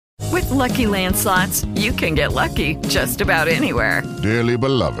Lucky Land Slots, you can get lucky just about anywhere. Dearly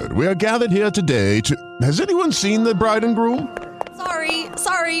beloved, we are gathered here today to... Has anyone seen the bride and groom?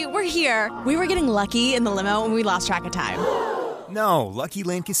 Sorry, we're here. We were getting lucky in the limo and we lost track of time. No, Lucky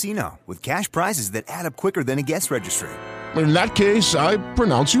Land Casino, with cash prizes that add up quicker than a guest registry. In that case, I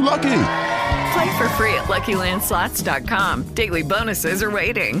pronounce you lucky. Play for free at LuckyLandSlots.com. Daily bonuses are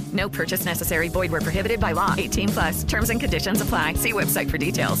waiting. No purchase necessary. Void where prohibited by law. 18+. Terms and conditions apply. See website for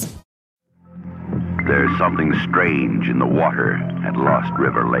details. There's something strange in the water at Lost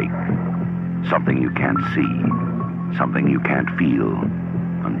River Lake. Something you can't see. Something you can't feel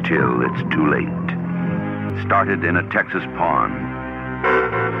until it's too late. Started in a Texas pond.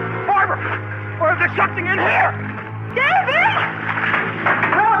 Barbara! There's something in here! Davy!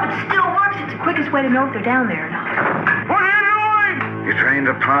 Well, if it still works, it's the quickest way to know if they're down there or not. What are you doing? You drained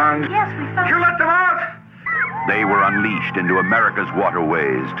the pond? Yes, we found... You let them out? They were unleashed into America's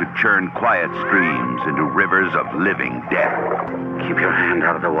waterways to churn quiet streams into rivers of living death. Keep your hand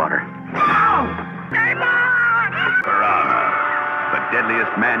out of the water. No! Piranha, the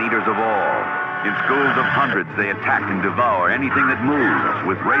deadliest man-eaters of all. In schools of hundreds, they attack and devour anything that moves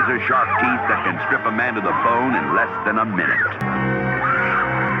with razor-sharp teeth that can strip a man to the bone in less than a minute.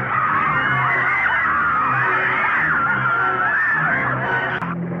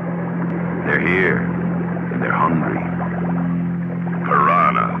 They're here, and they're hungry.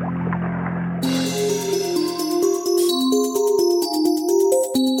 Piranha.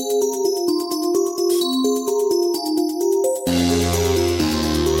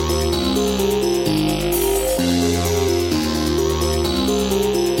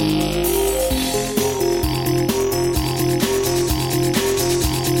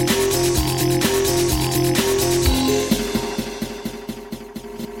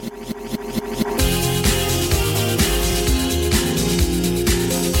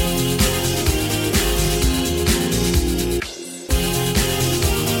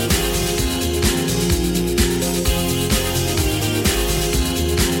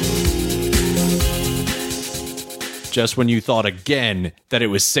 Just when you thought again that it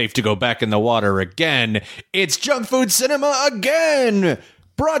was safe to go back in the water again, it's Junk Food Cinema again!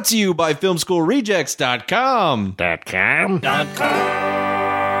 Brought to you by FilmSchoolRejects.com.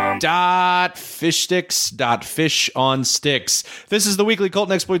 .fishsticks.fish on sticks. This is the weekly cult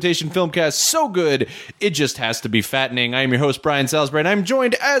and exploitation filmcast so good, it just has to be fattening. I am your host, Brian Salisbury, and I'm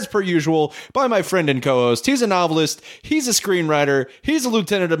joined, as per usual, by my friend and co-host. He's a novelist, he's a screenwriter, he's a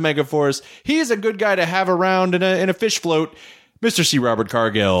lieutenant of Megaforce, he's a good guy to have around in a fish float, Mr. C. Robert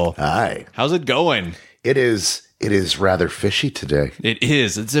Cargill. Hi. How's it going? It is rather fishy today. It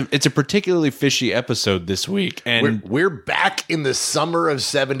is. It's a particularly fishy episode this week. And we're back in the summer of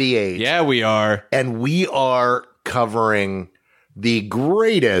 78. Yeah, we are. And we are covering the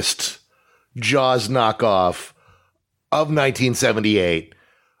greatest Jaws knockoff of 1978,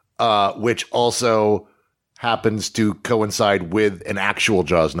 which also happens to coincide with an actual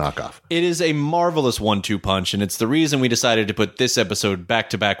Jaws knockoff. It is a marvelous 1-2 punch, and it's the reason we decided to put this episode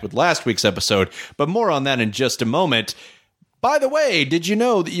back-to-back with last week's episode, but more on that in just a moment. By the way, did you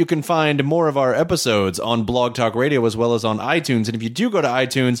know that you can find more of our episodes on Blog Talk Radio as well as on iTunes? And if you do go to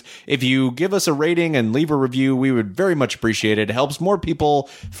iTunes, if you give us a rating and leave a review, we would very much appreciate it. It helps more people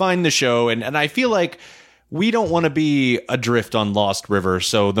find the show, and I feel like we don't want to be adrift on Lost River,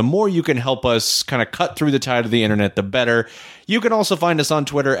 so the more you can help us kind of cut through the tide of the internet, the better. You can also find us on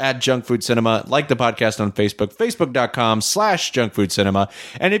Twitter at Junk Food Cinema, like the podcast on Facebook, facebook.com/junkfoodcinema.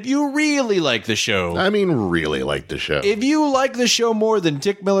 And if you really like the show... really like the show. If you like the show more than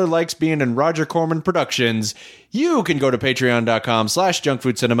Dick Miller likes being in Roger Corman Productions, you can go to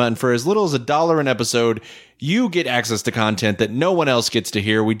patreon.com/junkfoodcinema, and for as little as $1 an episode, you get access to content that no one else gets to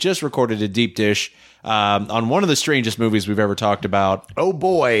hear. We just recorded a deep dish on one of the strangest movies we've ever talked about. Oh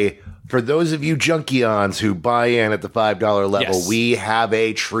boy, for those of you junkions who buy in at the $5 level, yes, we have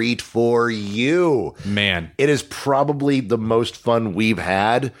a treat for you. Man. It is probably the most fun we've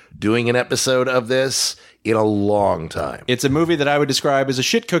had doing an episode of this in a long time. It's a movie that I would describe as a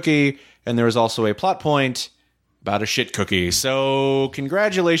shit cookie, and there is also a plot point about a shit cookie. So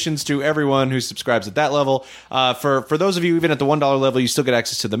congratulations to everyone who subscribes at that level. For those of you even at the $1 level, you still get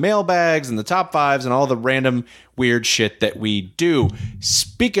access to the mailbags and the top fives and all the random weird shit that we do.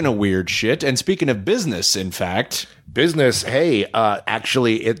 Speaking of weird shit, and speaking of business, in fact... Business, hey,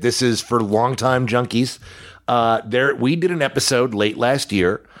 actually, this is for longtime junkies. We did an episode late last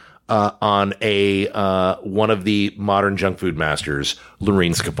year on one of the modern junk food masters,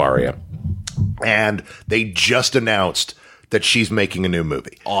 Lorene Scafaria. And they just announced that she's making a new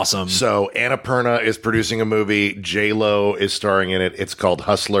movie. Awesome. So Annapurna is producing a movie. J-Lo is starring in it. It's called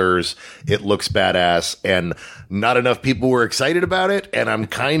Hustlers. It looks badass, and not enough people were excited about it. And I'm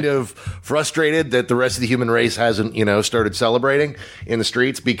kind of frustrated that the rest of the human race hasn't, started celebrating in the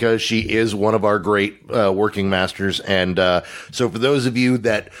streets, because she is one of our great working masters. And so for those of you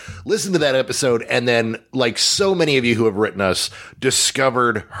that listen to that episode, and then, like so many of you who have written us,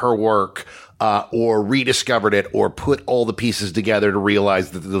 discovered her work, or rediscovered it, or put all the pieces together to realize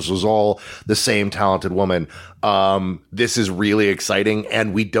that this was all the same talented woman. This is really exciting,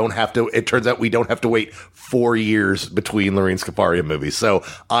 and it turns out we don't have to wait 4 years between Lorene Scafaria movies. So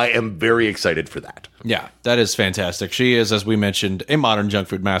I am very excited for that. Yeah, that is fantastic. She is, as we mentioned, a modern junk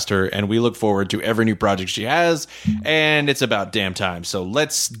food master, and we look forward to every new project she has, and it's about damn time. So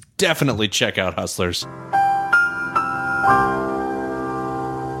let's definitely check out Hustlers.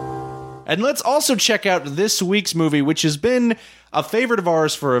 And let's also check out this week's movie, which has been a favorite of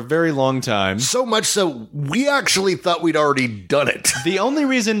ours for a very long time. So much so, we actually thought we'd already done it. The only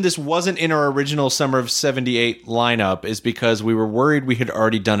reason this wasn't in our original Summer of 78 lineup is because we were worried we had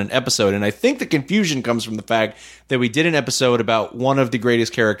already done an episode. And I think the confusion comes from the fact that we did an episode about one of the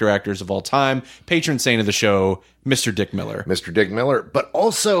greatest character actors of all time, patron saint of the show, Mr. Dick Miller. Mr. Dick Miller. But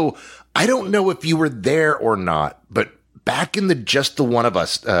also, I don't know if you were there or not, but back in the Just the One of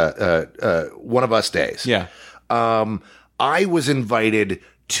Us days. Yeah. I was invited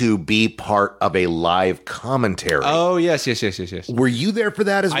to be part of a live commentary. Oh, yes. Were you there for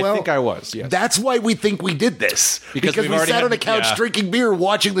that as well? I think I was, yes. That's why we think we did this. Because we already sat on a couch drinking beer,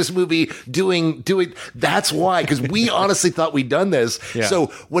 watching this movie, doing. That's why, because we honestly thought we'd done this. Yeah. So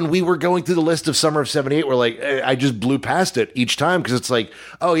when we were going through the list of Summer of 78, we're like, I just blew past it each time, because it's like,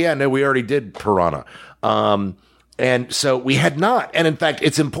 oh yeah, no, we already did Piranha. And so we had not. And in fact,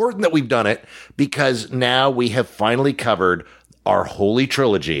 it's important that we've done it, because now we have finally covered our holy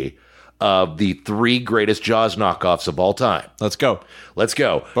trilogy of the 3 greatest Jaws knockoffs of all time. Let's go. What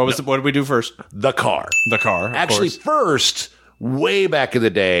did we do first? The Car. Actually, course. First, way back in the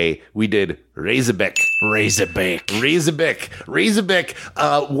day, we did Razorback.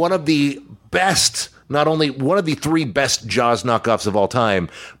 One of the best, not only one of the 3 best Jaws knockoffs of all time,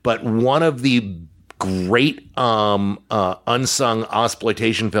 but one of the great unsung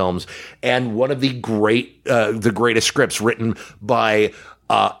exploitation films, and one of the greatest scripts written by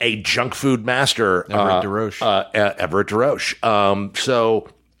a junk food master, Everett DeRoche. So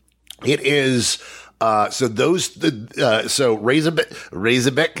it is. So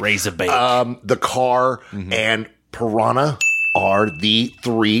Razorback, The Car, and Piranha are the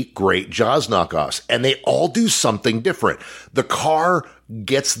 3 great Jaws knockoffs, and they all do something different. The Car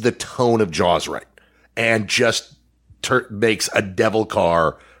gets the tone of Jaws right, and just makes a devil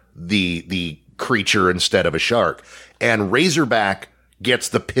car the creature instead of a shark. And Razorback gets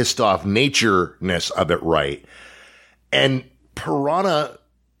the pissed off natureness of it right. And Piranha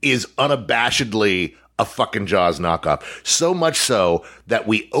is unabashedly a fucking Jaws knockoff. So much so that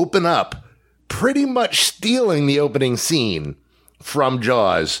we open up pretty much stealing the opening scene from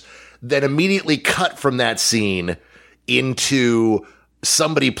Jaws, then immediately cut from that scene into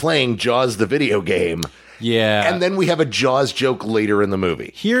somebody playing Jaws the video game. Yeah. And then we have a Jaws joke later in the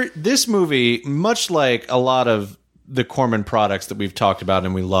movie. This movie, much like a lot of the Corman products that we've talked about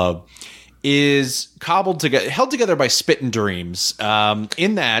and we love, is held together by spit and dreams.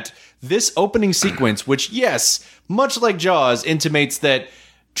 In that, this opening sequence, which, yes, much like Jaws, intimates that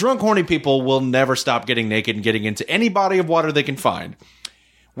drunk, horny people will never stop getting naked and getting into any body of water they can find,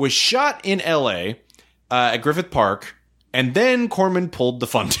 was shot in L.A. At Griffith Park. And then Corman pulled the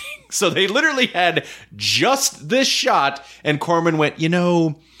funding. So they literally had just this shot, and Corman went,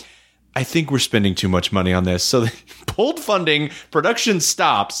 I think we're spending too much money on this. So they pulled funding, production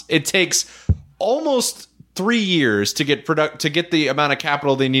stops. It takes almost 3 years to get the amount of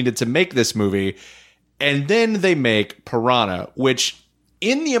capital they needed to make this movie. And then they make Piranha, which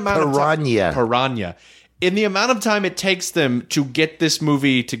in the amount of time it takes them to get this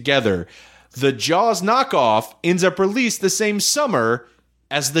movie together, the Jaws knockoff ends up released the same summer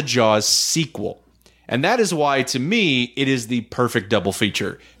as the Jaws sequel. And that is why, to me, it is the perfect double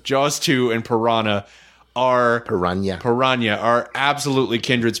feature. Jaws 2 and Piranha are absolutely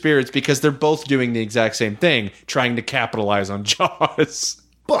kindred spirits, because they're both doing the exact same thing, trying to capitalize on Jaws.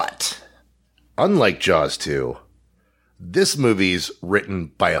 But, unlike Jaws 2, this movie's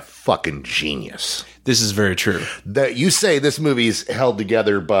written by a fucking genius. This is very true. That you say this movie's held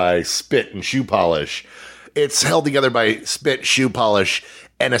together by spit and shoe polish. It's held together by spit, shoe polish,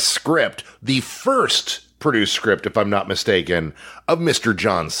 and a script, the first produced script, if I'm not mistaken, of Mr.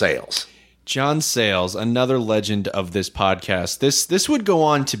 John Sayles. John Sayles, another legend of this podcast. This would go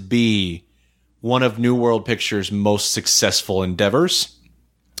on to be one of New World Pictures' most successful endeavors.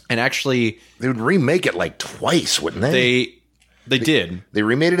 And actually, they would remake it like twice, wouldn't they? They did. They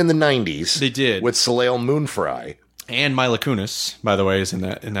remade it in the 90s. They did. With Soleil Moonfry. And Mila Kunis, by the way, is in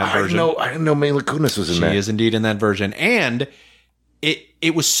that version. I didn't know Mila Kunis was in that. She is indeed in that version. And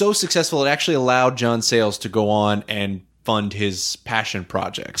it was so successful, it actually allowed John Sayles to go on and fund his passion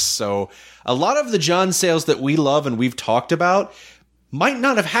projects. So a lot of the John Sayles that we love and we've talked about might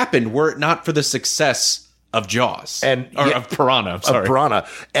not have happened were it not for the success of Jaws. Of Piranha. I'm sorry. Of Piranha.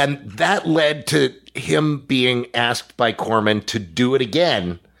 And that led to him being asked by Corman to do it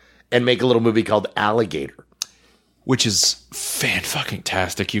again and make a little movie called Alligator. Which is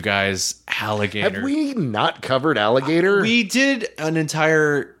fan-fucking-tastic, you guys. Alligator. Have we not covered Alligator? We did an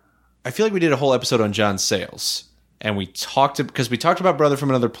entire... I feel like we did a whole episode on John Sayles. And we talked about Brother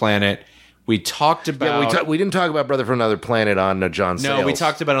from Another Planet. We talked about... Yeah, we didn't talk about Brother from Another Planet on John Sayles. No, we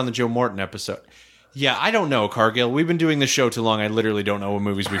talked about it on the Joe Morton episode. Yeah, I don't know, Cargill. We've been doing this show too long. I literally don't know what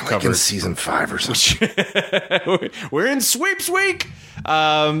movies we've covered. In season 5 or something. We're in sweeps week.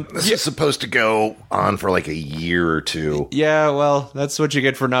 This is supposed to go on for like a year or two. Yeah, well, that's what you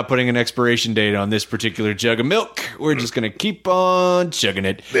get for not putting an expiration date on this particular jug of milk. We're just going to keep on chugging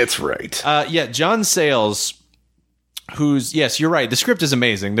it. That's right. Yeah, John Sayles, yes, you're right. The script is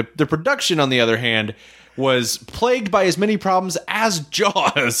amazing. The production, on the other hand, was plagued by as many problems as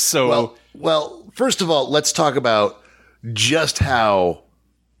Jaws. So, well, first of all, let's talk about just how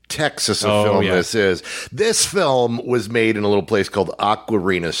Texas a film this is. This film was made in a little place called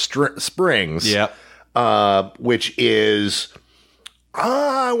Aquarena Springs. Which is,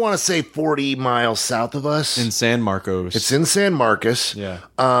 I want to say 40 miles south of us. In San Marcos. It's in San Marcos. Yeah.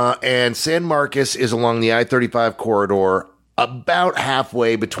 And San Marcos is along the I-35 corridor, about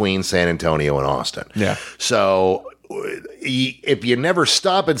halfway between San Antonio and Austin. Yeah. So if you never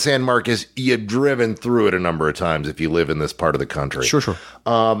stop in San Marcos, you've driven through it a number of times if you live in this part of the country. Sure.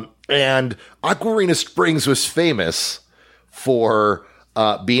 And Aquarena Springs was famous for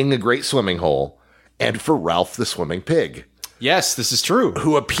being a great swimming hole and for Ralph the Swimming Pig. Yes, this is true.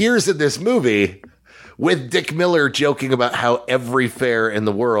 Who appears in this movie with Dick Miller joking about how every fair in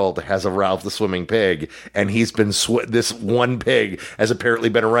the world has a Ralph the Swimming Pig, and he's been this one pig has apparently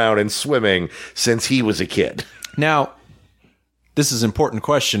been around and swimming since he was a kid. Now, this is an important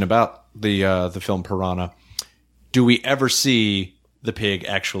question about the film Piranha. Do we ever see the pig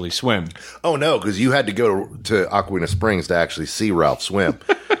actually swim? Oh no, because you had to go to Aquarena Springs to actually see Ralph swim.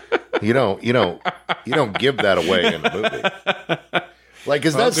 You don't give that away in a movie. Like,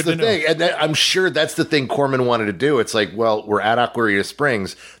 because that's the thing. And I'm sure that's the thing Corman wanted to do. It's like, well, we're at Aquarena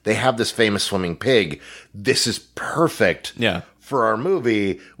Springs. They have this famous swimming pig. This is perfect for our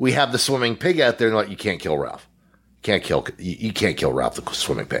movie. We have the swimming pig out there. And like, you can't kill Ralph. You can't kill Ralph the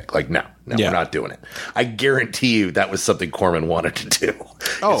Swimming Pig. Like, no, we're not doing it. I guarantee you that was something Corman wanted to do.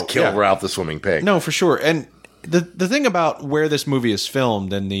 Is kill Ralph the Swimming Pig. No, for sure. And the thing about where this movie is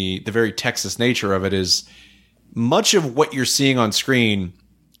filmed and the very Texas nature of it is much of what you're seeing on screen,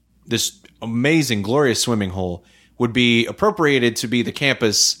 this amazing, glorious swimming hole, would be appropriated to be the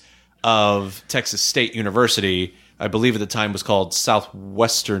campus of Texas State University. I believe at the time was called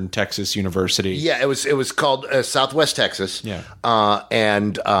Southwestern Texas University. Yeah, it was called Southwest Texas. Yeah.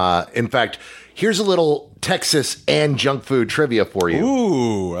 And in fact, here's a little Texas and junk food trivia for you.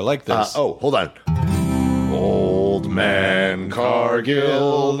 Ooh, I like this. Hold on. Old man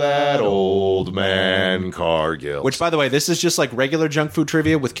Cargill, that old man Cargill. Which, by the way, this is just like regular junk food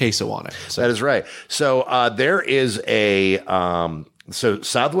trivia with queso on it. So. That is right. So there is so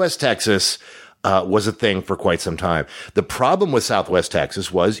Southwest Texas was a thing for quite some time. The problem with Southwest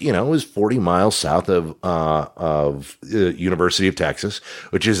Texas was, it was 40 miles south of University of Texas,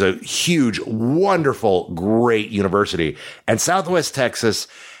 which is a huge, wonderful, great university. And Southwest Texas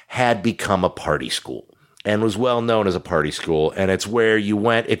had become a party school and was well known as a party school. And it's where you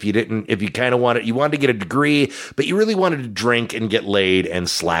went if you wanted to get a degree, but you really wanted to drink and get laid and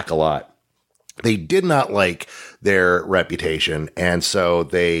slack a lot. They did not like their reputation, and so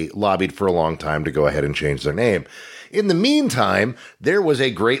they lobbied for a long time to go ahead and change their name. In the meantime, there was a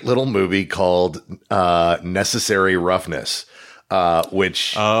great little movie called Necessary Roughness,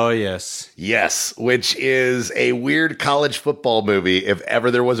 which... Oh, yes. Yes, which is a weird college football movie, if ever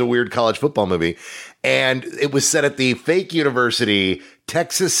there was a weird college football movie. And it was set at the fake university,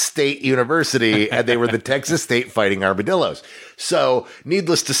 Texas State University, and they were the Texas State Fighting Armadillos. So,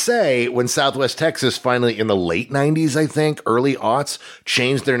 needless to say, when Southwest Texas finally in the late 90s, I think, early aughts,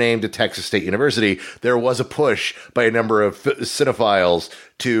 changed their name to Texas State University, there was a push by a number of cinephiles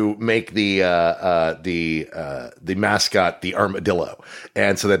to make the mascot the armadillo,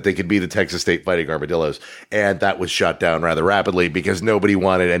 and so that they could be the Texas State Fighting Armadillos. And that was shot down rather rapidly because nobody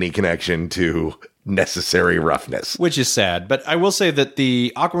wanted any connection to necessary roughness. Which is sad. But I will say that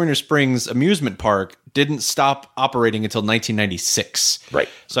the Aquarina Springs amusement park didn't stop operating until 1996. Right.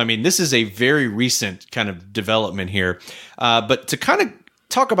 So, I mean, this is a very recent kind of development here. But to kind of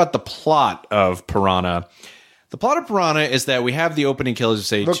talk about the plot of Piranha, the plot of Piranha is that we have the opening kill, as you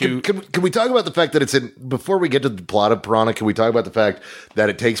say, Can we talk about the fact that it's in, before we get to the plot of Piranha, can we talk about the fact that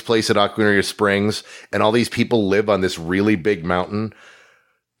it takes place at Aquarina Springs and all these people live on this really big mountain?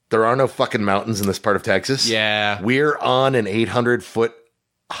 There are no fucking mountains in this part of Texas. Yeah. We're on an 800-foot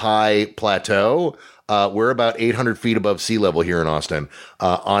high plateau. We're about 800 feet above sea level here in Austin,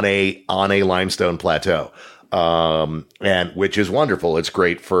 on a limestone plateau. And which is wonderful. It's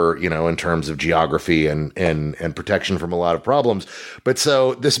great for, in terms of geography and protection from a lot of problems. But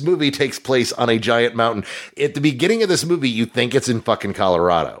so this movie takes place on a giant mountain. At the beginning of this movie, you think it's in fucking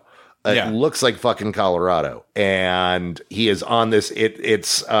Colorado. It looks like fucking Colorado. And he is on this. They've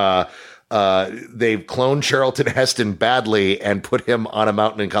cloned Charlton Heston badly and put him on a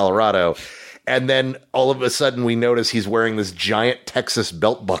mountain in Colorado. And then all of a sudden we notice he's wearing this giant Texas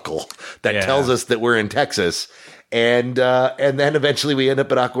belt buckle that tells us that we're in Texas. And then eventually we end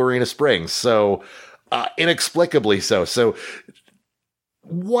up at Aquarina Springs. So, inexplicably so. So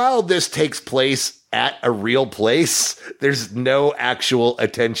while this takes place at a real place, there's no actual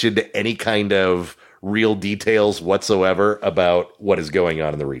attention to any kind of real details whatsoever about what is going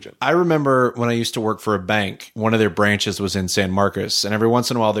on in the region. I remember when I used to work for a bank, one of their branches was in San Marcos, and every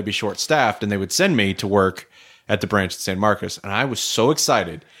once in a while they'd be short-staffed, and they would send me to work at the branch in San Marcos. And I was so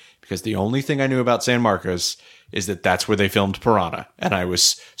excited because the only thing I knew about San Marcos is that that's where they filmed Piranha. And I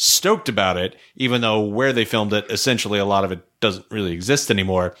was stoked about it, even though where they filmed it, essentially a lot of it doesn't really exist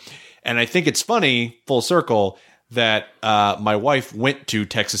anymore. And I think it's funny, full circle, that my wife went to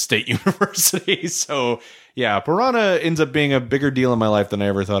Texas State University. So, yeah, Piranha ends up being a bigger deal in my life than I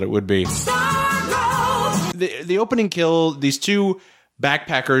ever thought it would be. The opening kill, these two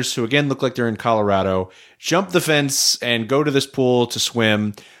backpackers, who again look like they're in Colorado, jump the fence and go to this pool to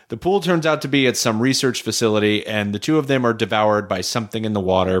swim. The pool turns out to be at some research facility, and the two of them are devoured by something in the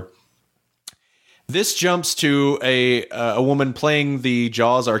water. This jumps to a woman playing the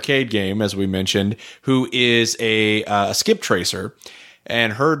Jaws arcade game, as we mentioned, who is a skip tracer.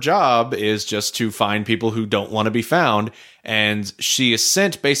 And her job is just to find people who don't want to be found. And she is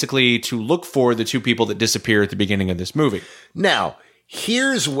sent basically to look for the two people that disappear at the beginning of this movie. Now,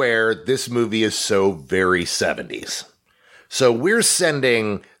 here's where this movie is so very 70s. So we're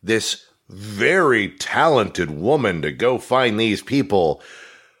sending this very talented woman to go find these people,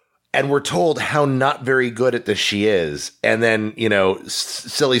 and we're told how not very good at this she is. And then,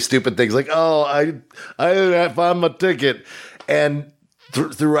 silly, stupid things like, oh, I found my ticket. And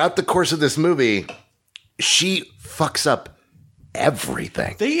throughout the course of this movie, she fucks up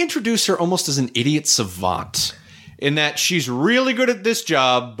everything. They introduce her almost as an idiot savant, in that she's really good at this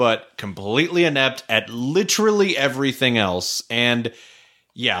job, but completely inept at literally everything else. And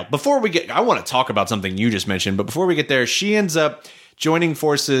yeah, I want to talk about something you just mentioned, but before we get there, she ends up joining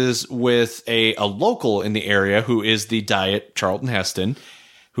forces with a local in the area who is the Diet Charlton Heston,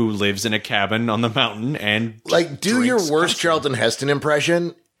 who lives in a cabin on the mountain and do your worst Charlton Heston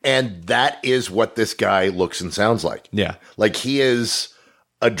impression, and that is what this guy looks and sounds like. Yeah. Like he is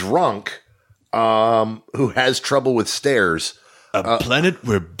a drunk who has trouble with stairs. A planet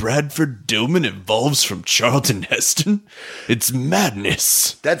where Bradford Dillman evolves from Charlton Heston? It's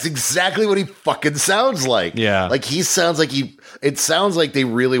madness. That's exactly what he fucking sounds like. Yeah. Like he sounds like it sounds like they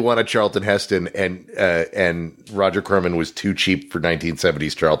really wanted Charlton Heston and Roger Corman was too cheap for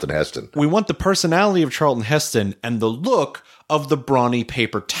 1970s Charlton Heston. We want the personality of Charlton Heston and the look of the brawny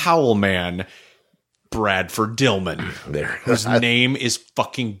paper towel man, Bradford Dillman, whose name is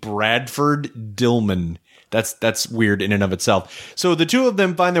fucking Bradford Dillman. That's weird in and of itself. So the two of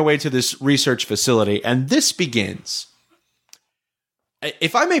them find their way to this research facility, and this begins.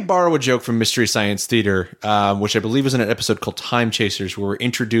 If I may borrow a joke from Mystery Science Theater, which I believe was in an episode called Time Chasers, where we're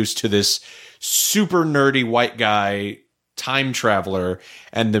introduced to this super nerdy white guy time traveler,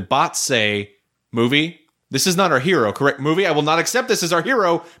 and the bots say, "Movie, this is not our hero, correct? Movie, I will not accept this as our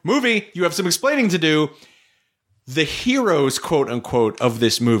hero. Movie, you have some explaining to do." The heroes, quote unquote, of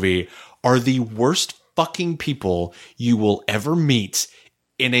this movie are the worst fucking people you will ever meet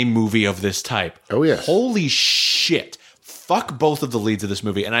in a movie of this type. Oh, yes. Holy shit. Fuck both of the leads of this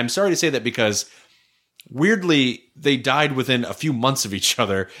movie. And I'm sorry to say that because weirdly, they died within a few months of each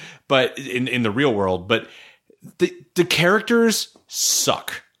other, but in the real world. But the characters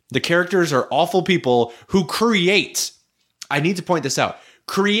suck. The characters are awful people who create, I need to point this out,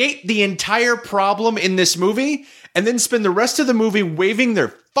 create the entire problem in this movie and then spend the rest of the movie waving their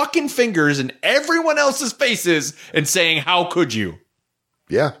fucking fingers in everyone else's faces and saying, how could you?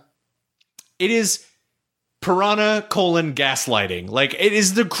 Yeah. It is Piranha gaslighting. Like, it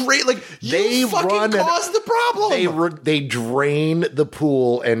is the great, like, you fucking caused the problem. They drain the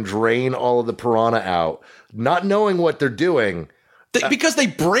pool and drain all of the piranha out, not knowing what they're doing. Because they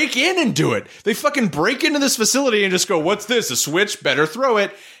break in and do it. They fucking break into this facility and just go, what's this? A switch? Better throw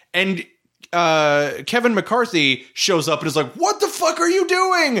it. And Kevin McCarthy shows up and is like, what the fuck are you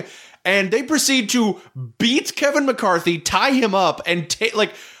doing? And they proceed to beat Kevin McCarthy, tie him up, and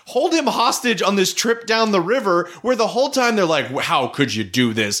hold him hostage on this trip down the river, where the whole time they're like, how could you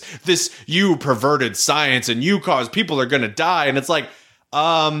do this? You perverted science and you caused people are going to die. And it's like,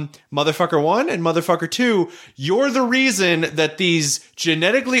 motherfucker 1 and motherfucker 2, you're the reason that these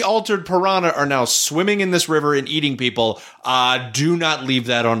genetically altered piranha are now swimming in this river and eating people. Do not leave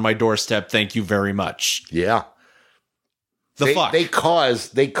that on my doorstep. Thank you very much. Yeah. Fuck. They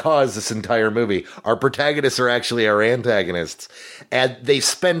cause this entire movie. Our protagonists are actually our antagonists. And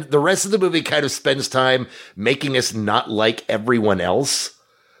the rest of the movie kind of spends time making us not like everyone else.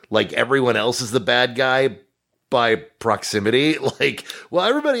 Like everyone else is the bad guy by proximity. Like, well,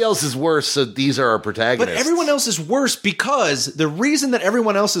 everybody else is worse, so these are our protagonists. But everyone else is worse because the reason that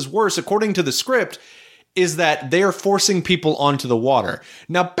everyone else is worse, according to the script, is that they are forcing people onto the water.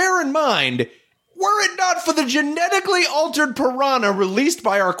 Now, bear in mind, were it not for the genetically altered piranha released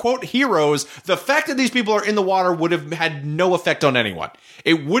by our, quote, heroes, the fact that these people are in the water would have had no effect on anyone.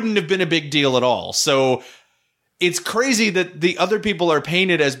 It wouldn't have been a big deal at all. So it's crazy that the other people are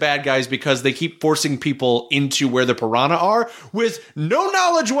painted as bad guys because they keep forcing people into where the piranha are with no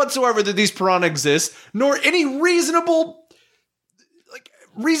knowledge whatsoever that these piranha exist, nor any reasonable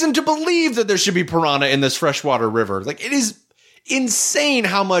reason to believe that there should be piranha in this freshwater river. Like, it is insane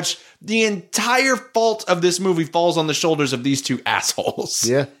how much the entire fault of this movie falls on the shoulders of these two assholes.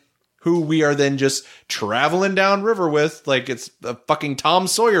 Yeah. Who we are then just traveling down river with like it's a fucking Tom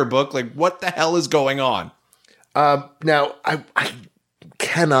Sawyer book. Like, what the hell is going on? Now, I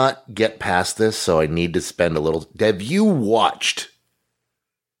cannot get past this, so I need to spend a little... Have you watched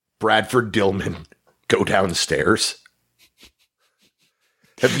Bradford Dillman go downstairs?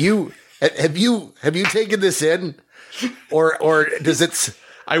 Have you taken this in? Or does it...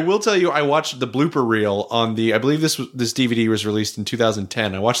 I will tell you, I watched the blooper reel on the... I believe this DVD was released in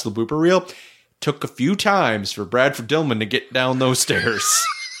 2010. I watched the blooper reel. Took a few times for Bradford Dillman to get down those stairs.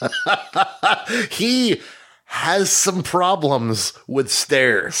 He has some problems with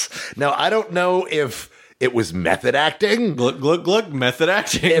stairs. Now, I don't know if it was method acting. Look, method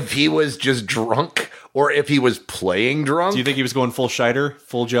acting. If he was just drunk or if he was playing drunk. Do you think he was going full Scheider?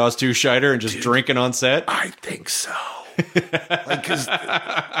 Full Jaws 2 Scheider and just drinking on set? I think so. Because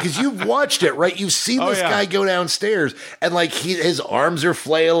you've watched it, right? You've seen this guy go downstairs and like his arms are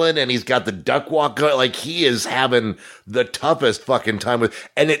flailing and he's got the duck walk going. Like he is having the toughest fucking time with,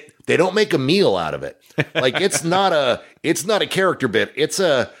 and they don't make a meal out of it. Like it's not a character bit. It's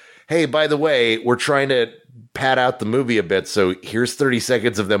a, hey, by the way, we're trying to pad out the movie a bit. So here's 30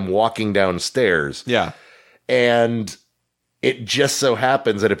 seconds of them walking downstairs. Yeah. And it just so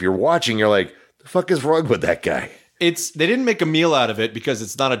happens that if you're watching, you're like, the fuck is wrong with that guy? They didn't make a meal out of it because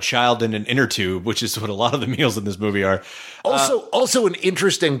it's not a child in an inner tube, which is what a lot of the meals in this movie are. Also an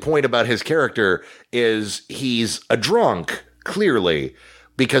interesting point about his character is he's a drunk, clearly,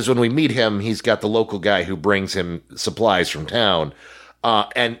 because when we meet him, he's got the local guy who brings him supplies from town,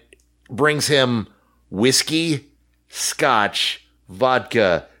 and brings him whiskey, scotch,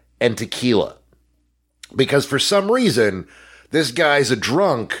 vodka, and tequila. Because for some reason, this guy's a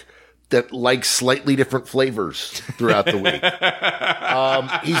drunk that likes slightly different flavors throughout the week.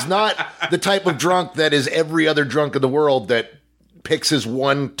 He's not the type of drunk that is every other drunk in the world that picks his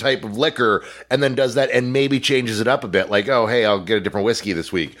one type of liquor and then does that and maybe changes it up a bit. Like, oh, hey, I'll get a different whiskey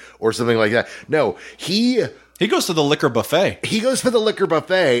this week or something like that. No, he goes to the liquor buffet. He goes for the liquor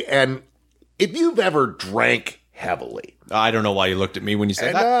buffet. And if you've ever drank heavily. I don't know why you looked at me when you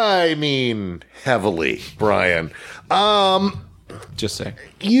said that. And I mean heavily, Brian. Just saying.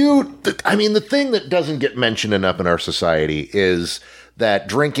 The thing that doesn't get mentioned enough in our society is that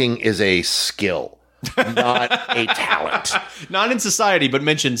drinking is a skill. not a talent. Not in society, but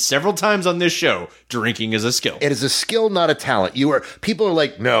mentioned several times on this show, drinking is a skill. It is a skill, not a talent. People are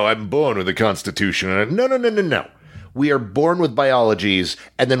like, no, I'm born with a constitution. No. We are born with biologies,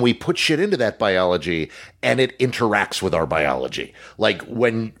 and then we put shit into that biology, and it interacts with our biology. Like,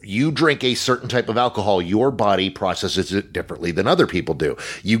 when you drink a certain type of alcohol, your body processes it differently than other people do.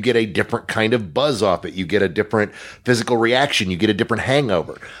 You get a different kind of buzz off it. You get a different physical reaction. You get a different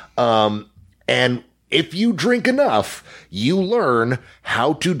hangover. And if you drink enough, you learn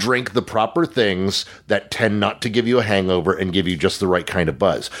how to drink the proper things that tend not to give you a hangover and give you just the right kind of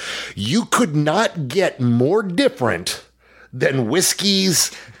buzz. You could not get more different than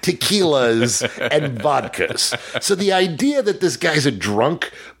whiskeys, tequilas, and vodkas. So the idea that this guy's a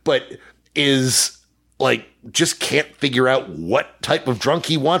drunk, but is like, just can't figure out what type of drunk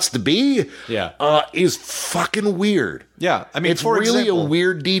he wants to be, is fucking weird. Yeah, I mean, it's really a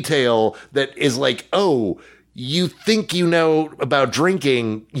weird detail that is like, oh, you think you know about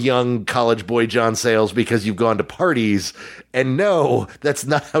drinking, young college boy John Sayles, because you've gone to parties, and no, that's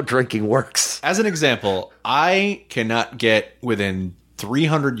not how drinking works. As an example, I cannot get within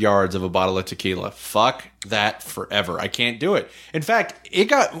 300 yards of a bottle of tequila. Fuck that forever. I can't do it. In fact,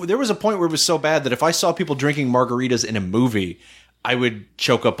 there was a point where it was so bad that if I saw people drinking margaritas in a movie, I would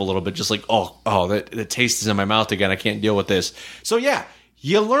choke up a little bit, just like, the taste is in my mouth again. I can't deal with this. So yeah,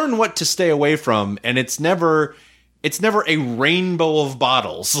 you learn what to stay away from, and it's never a rainbow of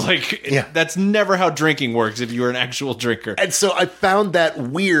bottles. That's never how drinking works if you're an actual drinker. And so I found that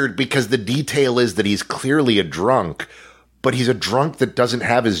weird, because the detail is that he's clearly a drunk, but he's a drunk that doesn't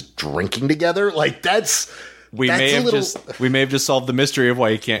have his drinking together. Like, we may have just solved the mystery of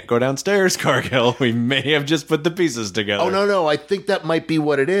why he can't go downstairs, Cargill. We may have just put the pieces together. Oh, no. I think that might be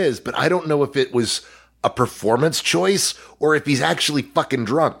what it is, but I don't know if it was a performance choice or if he's actually fucking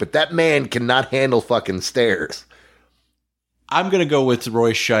drunk. But that man cannot handle fucking stairs. I'm going to go with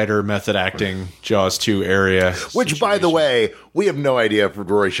Roy Scheider method acting, Jaws 2 area. Which, situation. By the way, we have no idea if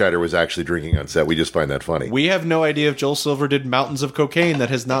Roy Scheider was actually drinking on set. We just find that funny. We have no idea if Joel Silver did mountains of cocaine. That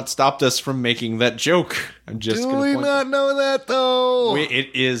has not stopped us from making that joke. I'm just Do we not know that, though?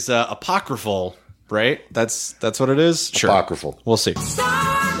 It is apocryphal, right? That's what it is? Sure. Apocryphal. We'll see.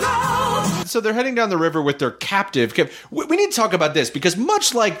 So they're heading down the river with their captive. We need to talk about this, because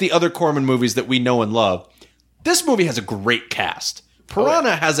much like the other Corman movies that we know and love, this movie has a great cast.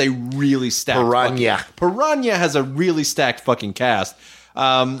 Piranha has a really stacked Piranha has a really stacked fucking cast.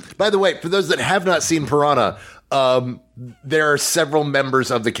 By the way, for those that have not seen Piranha, there are several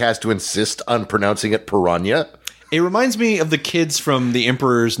members of the cast who insist on pronouncing it Piranha. It reminds me of the kids from The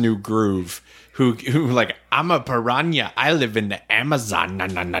Emperor's New Groove who like, I'm a piranha. I live in the Amazon.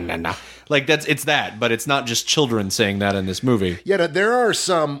 Na. Like, it's that, but it's not just children saying that in this movie. Yeah, no, there are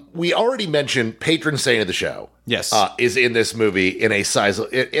some. We already mentioned patron saint of the show. Yes, is in this movie in a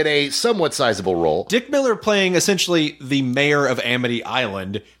somewhat sizable role. Dick Miller playing essentially the mayor of Amity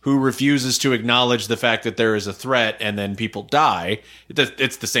Island, who refuses to acknowledge the fact that there is a threat, and then people die.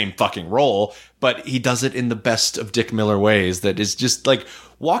 It's the same fucking role, but he does it in the best of Dick Miller ways. That is just like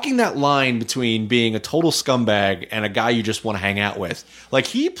walking that line between being a total scumbag and a guy you just want to hang out with. Like,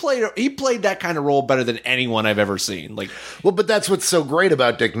 he played that kind of role better than anyone I've ever seen. Like, well, but that's what's so great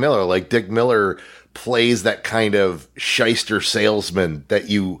about Dick Miller. Like, Dick Miller plays that kind of shyster salesman that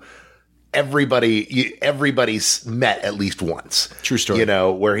everybody's met at least once. True story. You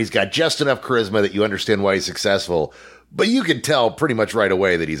know, where he's got just enough charisma that you understand why he's successful, but you can tell pretty much right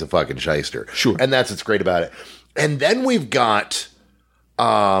away that he's a fucking shyster. Sure. And that's what's great about it. And then we've got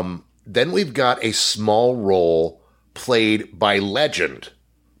a small role played by legend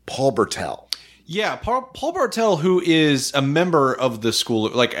Paul Bartel. Yeah, Paul Bartel, who is a member of the school,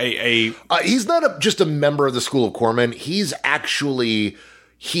 like he's not just a member of the School of Corman. He's actually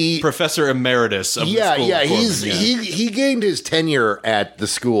Professor Emeritus of the School of Corman. He gained his tenure at the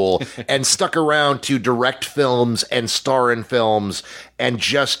school and stuck around to direct films and star in films, and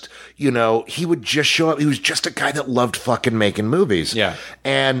just, you know, he would just show up. He was just a guy that loved fucking making movies. Yeah.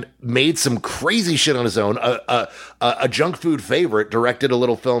 And made some crazy shit on his own. A junk food favorite directed a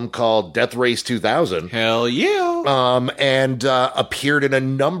little film called Death Race 2000. Hell yeah. And appeared in a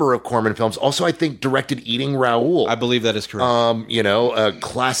number of Corman films. Also, I think directed Eating Raoul. I believe that is correct. You know, a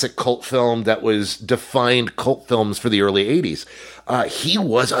classic cult film that was defined cult films for the early 80s. He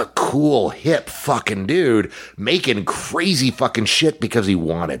was a cool, hip fucking dude making crazy fucking shit because he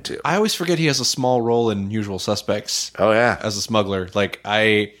wanted to. I always forget he has a small role in Usual Suspects. Oh, yeah. As a smuggler. Like,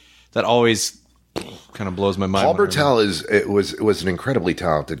 that always kind of blows my mind. Paul Bartel was an incredibly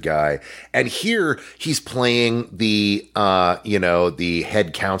talented guy. And here he's playing the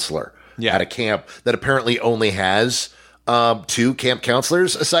head counselor. Yeah. at a camp that apparently only has 2 camp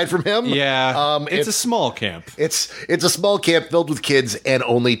counselors aside from him. Yeah, it's a small camp. It's a small camp filled with kids and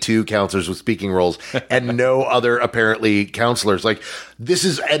only 2 counselors with speaking roles and no other apparently counselors. Like this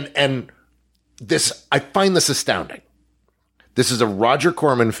is and this I find this astounding. This is a Roger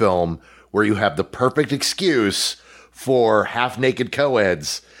Corman film where you have the perfect excuse for half-naked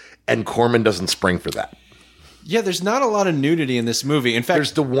co-eds, and Corman doesn't spring for that. Yeah, there's not a lot of nudity in this movie. In fact,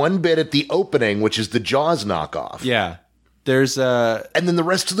 There's the one bit at the opening, which is the Jaws knockoff. yeah, there's And then the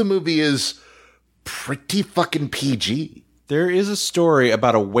rest of the movie is pretty fucking PG. there is a story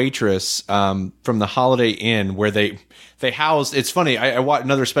about a waitress from the Holiday Inn where they housed. It's funny. I watched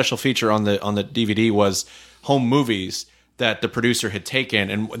another special feature on the DVD was home movies that the producer had taken,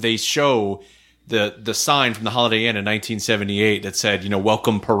 and they show the sign from the Holiday Inn in 1978 that said,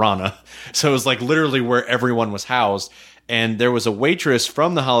 welcome Piranha. So it was like literally where everyone was housed. And there was a waitress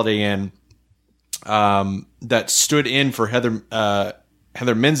from the Holiday Inn that stood in for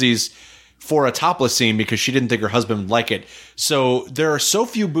Heather Menzies for a topless scene because she didn't think her husband would like it. So there are so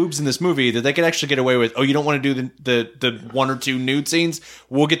few boobs in this movie that they could actually get away with, you don't want to do the 1 or 2 nude scenes?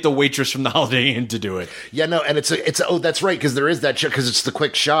 We'll get the waitress from the Holiday Inn to do it. Yeah, no, and it's oh, that's right, because there is that shot, because it's the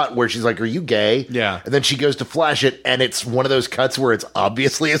quick shot where she's like, are you gay? Yeah. And then she goes to flash it, and it's one of those cuts where it's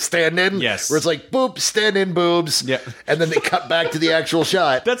obviously a stand-in. Yes. Where it's like, boop, stand-in boobs. Yeah. And then they cut back to the actual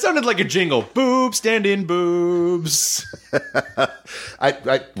shot. That sounded like a jingle. Boobs, stand in boobs.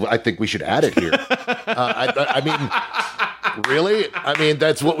 I think we should add it here. I mean, really? I mean,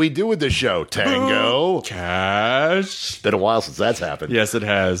 that's what we do with this show. Tango. Cash. It's been a while since that's happened. Yes, it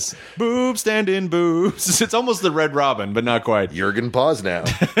has. Boobs, stand in boobs. It's almost the Red Robin, but not quite. Jurgen pause now.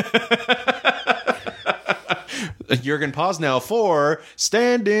 Jurgen Posnell for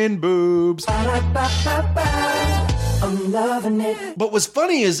stand in boobs. I'm loving it. But what's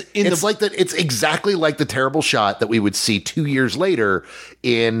funny is it's exactly like the terrible shot that we would see 2 years later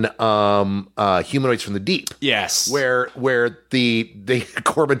in Humanoids from the Deep. Yes. Where the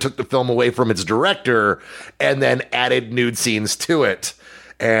Corman took the film away from its director and then added nude scenes to it.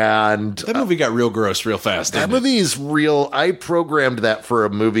 And that movie got real gross real fast. That movie is real. I programmed that for a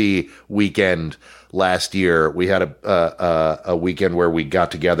movie weekend last year. We had a weekend where we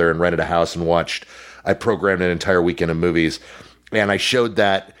got together and rented a house and watched. I programmed an entire weekend of movies, and I showed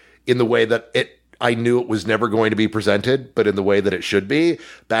that in the way that I knew it was never going to be presented, but in the way that it should be,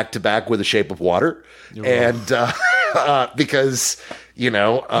 back to back with The Shape of Water. Oh. And because, you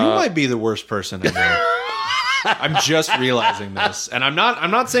might be the worst person I know. I'm just realizing this, and I'm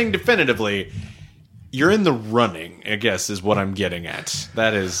not saying definitively. You're in the running, I guess, is what I'm getting at.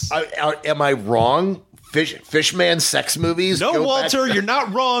 That is. Am I wrong? Fishman sex movies? No, Walter, you're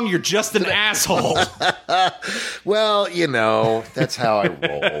not wrong. You're just an asshole. Well, that's how I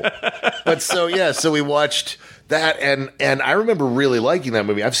roll. But so we watched that, and I remember really liking that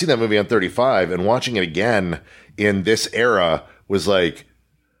movie. I've seen that movie on 35, and watching it again in this era was like,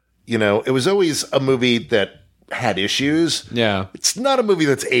 it was always a movie that had issues. Yeah. It's not a movie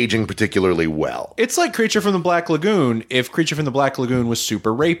that's aging particularly well. It's like Creature from the Black Lagoon if Creature from the Black Lagoon was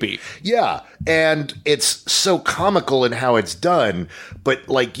super rapey. Yeah. And it's so comical in how it's done, but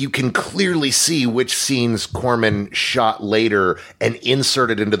like you can clearly see which scenes Corman shot later and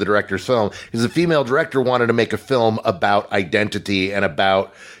inserted into the director's film. Because the female director wanted to make a film about identity and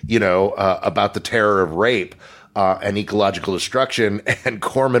about, about the terror of rape. And ecological destruction, and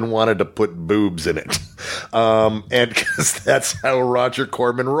Corman wanted to put boobs in it. And because that's how Roger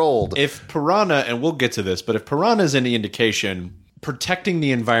Corman rolled. If Piranha, and we'll get to this, but if Piranha is any indication, protecting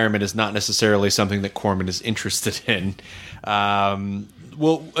the environment is not necessarily something that Corman is interested in.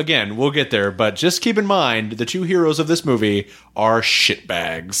 We'll get there, but just keep in mind the 2 heroes of this movie are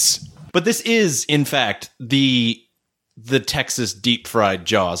shitbags. But this is, in fact, the Texas deep fried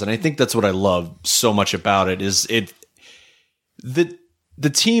Jaws, and I think that's what I love so much about it. Is the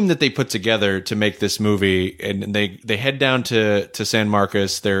team that they put together to make this movie, and they head down to San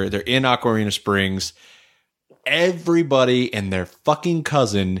Marcos. They're in Aquarina Springs. Everybody and their fucking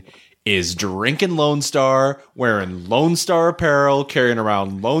cousin is drinking Lone Star, wearing Lone Star apparel, carrying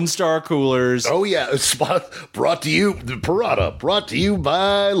around Lone Star coolers. Oh yeah, brought to you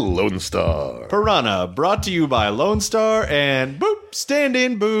by Lone Star. Piranha, brought to you by Lone Star, and boop, stand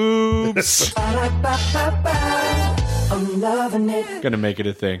in boobs. I'm loving it. Gonna make it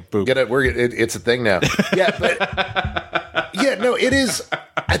a thing. Boop. It's a thing now. Yeah, but yeah, no, it is.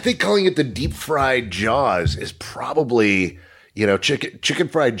 I think calling it the deep fried Jaws is probably. chicken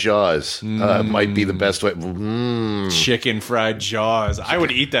fried jaws might be the best way. Chicken fried jaws. I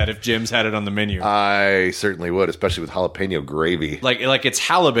would eat that if Jim's had it on the menu. I certainly would, especially with jalapeno gravy. Like it's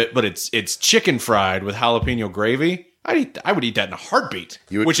halibut, but it's chicken fried with jalapeno gravy. I would eat that in a heartbeat,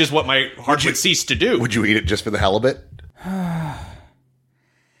 which is what my heart would cease to do. Would you eat it just for the halibut?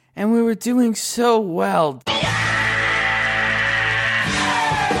 And we were doing so well.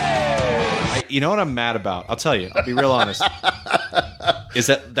 You know what I'm mad about? I'll tell you. I'll be real honest. Is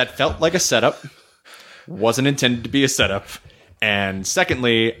that felt like a setup. Wasn't intended to be a setup. And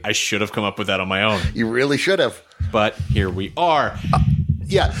secondly, I should have come up with that on my own. You really should have. But here we are.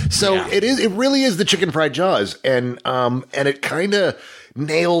 It really is the chicken fried jaws. And it kind of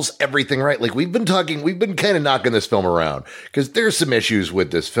nails everything right. Like we've been kind of knocking this film around because there's some issues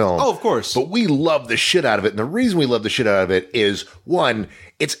with this film. Oh, of course. But we love the shit out of it. And the reason we love the shit out of it is, one,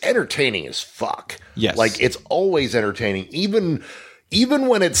 it's entertaining as fuck. Yes. Like it's always entertaining, even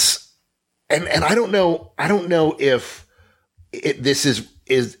when it's, and I don't know if this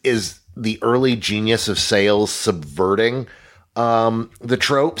is the early genius of Sayles subverting the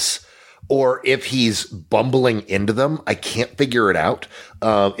tropes, or if he's bumbling into them. I can't figure it out.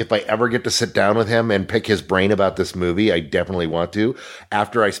 If I ever get to sit down with him and pick his brain about this movie, I definitely want to.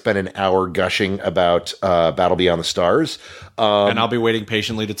 After I spend an hour gushing about Battle Beyond the Stars. And I'll be waiting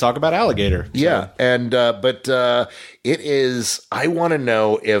patiently to talk about Alligator. So. Yeah, but it is. I want to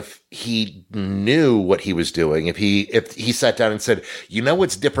know if he knew what he was doing. If he sat down and said, "You know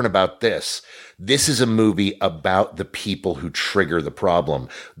what's different about this? This is a movie about the people who trigger the problem.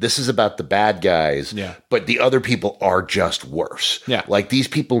 This is about the bad guys, but the other people are just worse. Yeah. Like these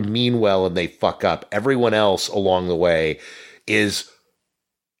people mean well and they fuck up. Everyone else along the way is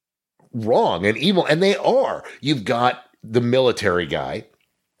wrong and evil, and they are. You've got the military guy,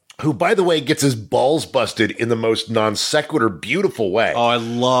 who, by the way, gets his balls busted in the most non sequitur, beautiful way. Oh, I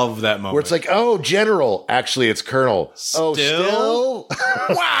love that moment. Where it's like, oh, General. Actually, it's Colonel. Still? Oh, still?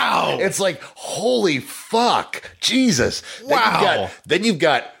 Wow. It's like, holy fuck. Jesus. Wow. Then you've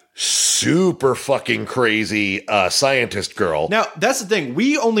got super fucking crazy scientist girl. Now, that's the thing.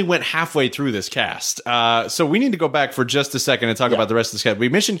 We only went halfway through this cast. So we need to go back for just a second and talk about the rest of this cast. We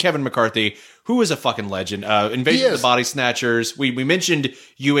mentioned Kevin McCarthy, who is a fucking legend. Invasion of the Body Snatchers. We mentioned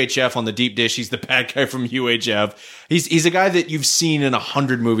UHF on the deep dish. He's the bad guy from UHF. He's a guy that you've seen in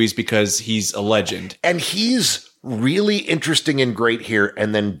 100 movies because he's a legend. And he's really interesting and great here,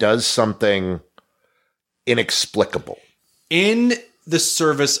 and then does something inexplicable. In the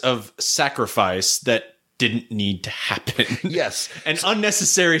service of sacrifice that didn't need to happen. Yes. An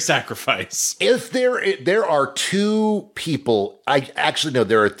unnecessary sacrifice. If there are two people,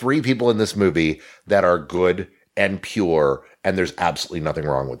 there are three people in this movie that are good and pure, and there's absolutely nothing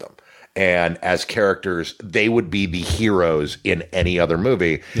wrong with them. And as characters, they would be the heroes in any other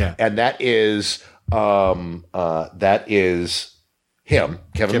movie. Yeah. And that is him,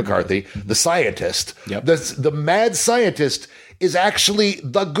 Kevin McCarthy, the scientist. Yep. The mad scientist is actually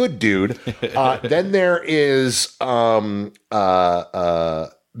the good dude. Then there is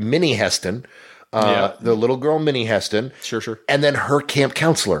Minnie Heston, the little girl Minnie Heston. Sure. And then her camp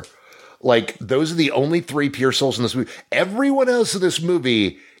counselor. Like, those are the only three pure souls in this movie. Everyone else in this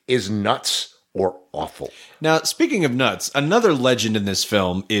movie is nuts or awful. Now, speaking of nuts, another legend in this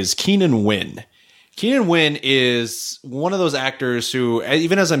film is Keenan Wynn. Keenan Wynn is one of those actors who,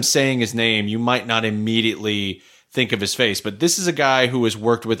 even as I'm saying his name, you might not immediately think of his face, but this is a guy who has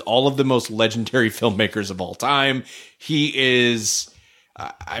worked with all of the most legendary filmmakers of all time. He is,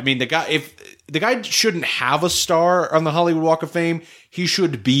 the guy shouldn't have a star on the Hollywood Walk of Fame. He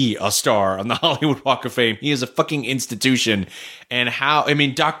should be a star on the Hollywood Walk of Fame. He is a fucking institution. And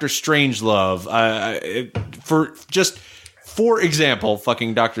Dr. Strangelove, for example,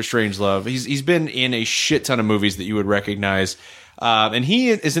 fucking Dr. Strangelove, he's been in a shit ton of movies that you would recognize. And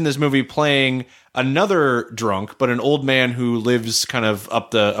he is in this movie playing another drunk, but an old man who lives kind of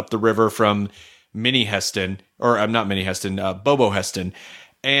up the river from Minnie Heston, or not Minnie Heston, Bobo Heston.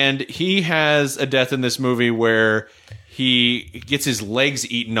 And he has a death in this movie where he gets his legs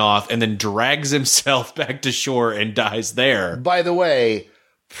eaten off and then drags himself back to shore and dies there. By the way,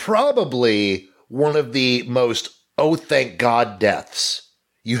 probably one of the most oh thank God deaths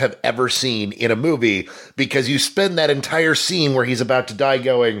you have ever seen in a movie, because you spend that entire scene where he's about to die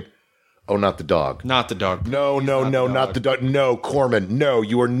going, oh, not the dog. Not the dog. No, not the dog. No, Corman, no,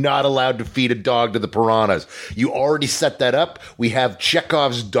 you are not allowed to feed a dog to the piranhas. You already set that up. We have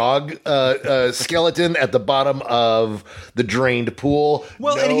Chekhov's dog skeleton at the bottom of the drained pool.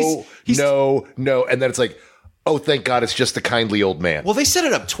 Well, no, and he's no. And then it's like, oh, thank God, it's just a kindly old man. Well, they set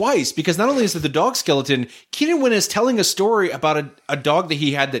it up twice because not only is it the dog skeleton, Keenan Wynn is telling a story about a dog that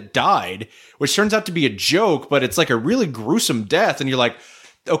he had that died, which turns out to be a joke, but it's like a really gruesome death. And you're like,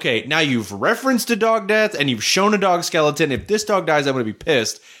 okay, now you've referenced a dog death and you've shown a dog skeleton. If this dog dies, I'm going to be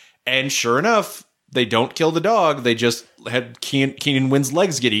pissed. And sure enough, they don't kill the dog. They just had Keenan Wynn's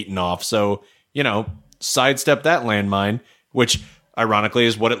legs get eaten off. So, sidestep that landmine, which ironically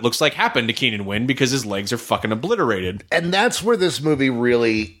is what it looks like happened to Keenan Wynn because his legs are fucking obliterated. And that's where this movie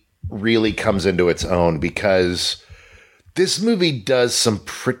really, really comes into its own, because this movie does some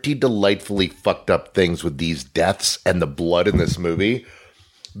pretty delightfully fucked up things with these deaths and the blood in this movie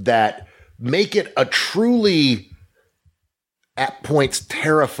that make it a truly, at points,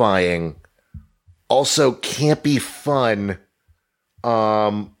 terrifying, also campy, fun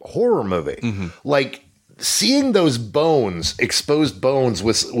horror movie. Mm-hmm. Like, seeing those bones, exposed bones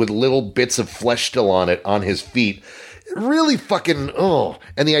with little bits of flesh still on it, on his feet, really fucking,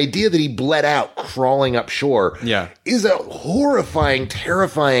 and the idea that he bled out crawling up shore is a horrifying,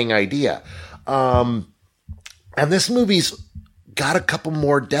 terrifying idea. And this movie's got a couple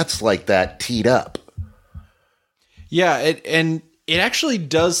more deaths like that teed up. Yeah, it actually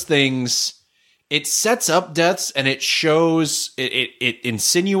does things. It sets up deaths and it shows, it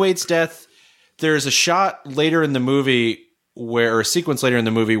insinuates death. There's a shot later in the movie or a sequence later in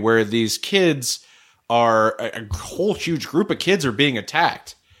the movie where these kids are, a whole huge group of kids are being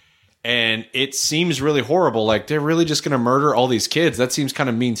attacked. And it seems really horrible. Like, they're really just going to murder all these kids. That seems kind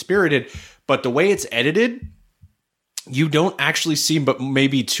of mean-spirited. But the way it's edited, you don't actually see but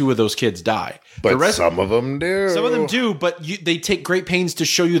maybe two of those kids die. But some of them do. Some of them do, but they take great pains to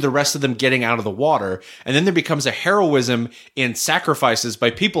show you the rest of them getting out of the water. And then there becomes a heroism in sacrifices by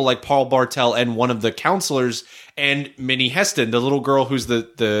people like Paul Bartel and one of the counselors and Minnie Heston, the little girl who's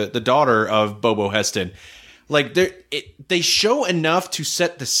the daughter of Bobo Heston. Like, they show enough to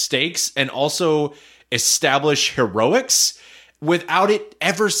set the stakes and also establish heroics without it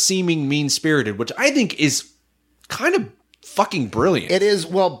ever seeming mean-spirited, which I think is kind of fucking brilliant. It is.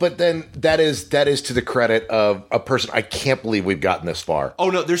 Well, but then that is to the credit of a person. I can't believe we've gotten this far. Oh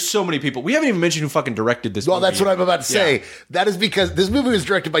no, there's so many people. We haven't even mentioned who fucking directed this movie. Well, that's what I'm about to say. Yeah. That is because this movie was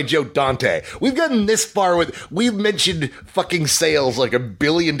directed by Joe Dante. We've gotten this far we've mentioned fucking Sales like a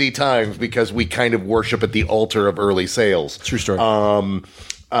billion times because we kind of worship at the altar of early Sales. True story.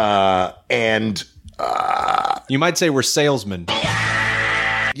 You might say we're salesmen.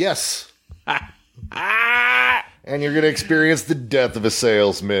 Yes. And you're going to experience the death of a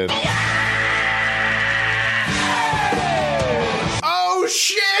salesman. Oh,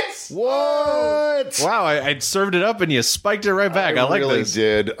 shit! What? Wow, I served it up and you spiked it right back. I like really this.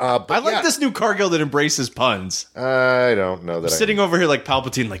 Did. I like this new Cargill that embraces puns. I don't know that. Sitting over here like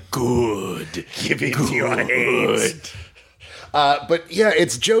Palpatine, like, good. Give it to your hands. But yeah,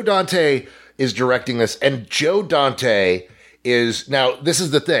 it's Joe Dante is directing this. And Joe Dante is, now this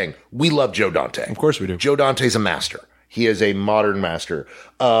is the thing, we love Joe Dante. Of course we do. Joe Dante's a master. He is a modern master.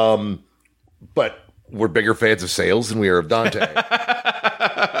 But we're bigger fans of Sales than we are of Dante.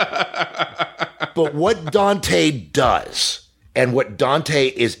 But what Dante does, and what Dante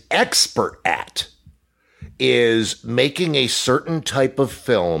is expert at, is making a certain type of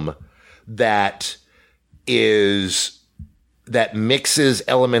film that mixes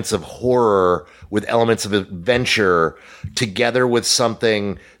elements of horror with elements of adventure together with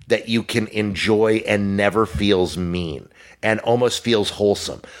something that you can enjoy and never feels mean and almost feels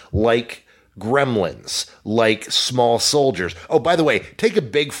wholesome. Like Gremlins, like Small Soldiers. Oh, by the way, take a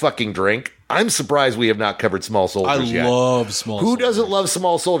big fucking drink. I'm surprised we have not covered Small Soldiers yet. I love Small Soldiers. Who doesn't love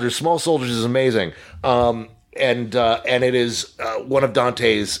Small Soldiers? Small Soldiers is amazing. And it is one of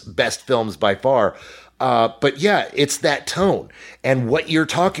Dante's best films by far. But yeah, it's that tone. And what you're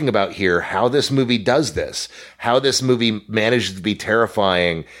talking about here, how this movie does this, how this movie manages to be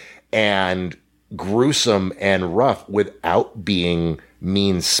terrifying and gruesome and rough without being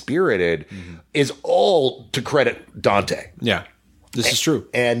mean-spirited, is all to credit Dante. Yeah, this is true.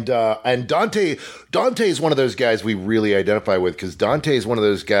 And Dante is one of those guys we really identify with, because Dante is one of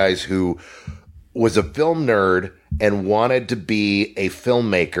those guys who was a film nerd and wanted to be a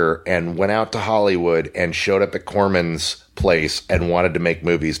filmmaker and went out to Hollywood and showed up at Corman's place and wanted to make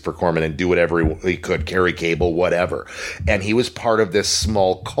movies for Corman and do whatever he could, carry cable, whatever. And he was part of this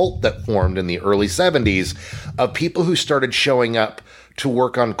small cult that formed in the early 70s of people who started showing up to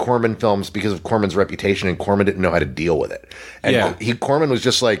work on Corman films because of Corman's reputation, and Corman didn't know how to deal with it. And Corman was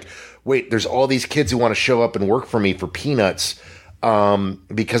just like, wait, there's all these kids who want to show up and work for me for peanuts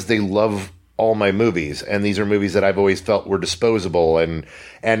because they love all my movies, and these are movies that I've always felt were disposable.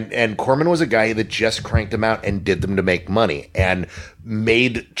 And Corman was a guy that just cranked them out and did them to make money and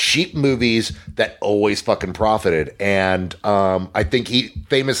made cheap movies that always fucking profited. And I think he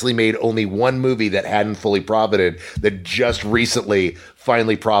famously made only one movie that hadn't fully profited that just recently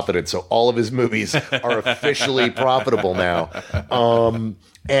finally profited. So all of his movies are officially profitable now.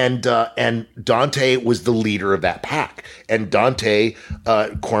 And Dante was the leader of that pack. And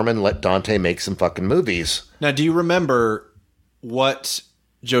Corman let Dante make some fucking movies. Now, do you remember what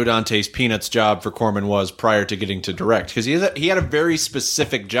Joe Dante's Peanuts job for Corman was prior to getting to direct? Because he had a very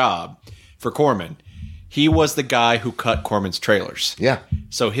specific job for Corman. He was the guy who cut Corman's trailers. Yeah.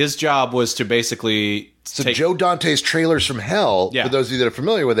 So his job was to basically... Joe Dante's Trailers from Hell, Yeah. for those of you that are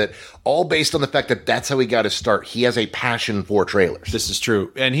familiar with it, all based on the fact that that's how he got his start. He has a passion for trailers. This is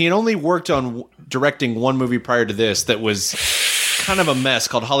true. And he had only worked on directing one movie prior to this that was kind of a mess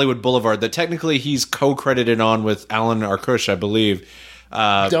called Hollywood Boulevard that technically he's co-credited on with Alan Arkush, I believe.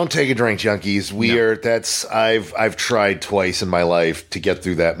 Don't take a drink, junkies. I've tried twice in my life to get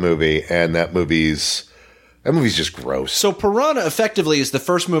through that movie, and that movie's just gross. So Piranha effectively is the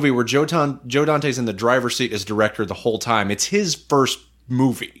first movie where Joe Dante's in the driver's seat as director the whole time. It's his first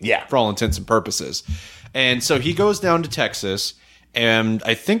movie, for all intents and purposes. And so he goes down to Texas, and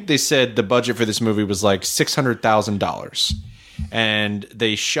I think they said the budget for this movie was like $600,000. And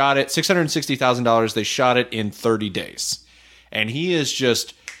they shot it, $660,000. They shot it in 30 days. And he is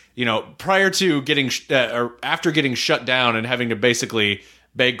just, prior to getting, or after getting shut down and having to basically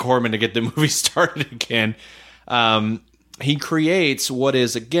beg Corman to get the movie started again, he creates what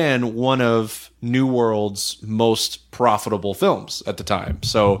is, again, one of New World's most profitable films at the time.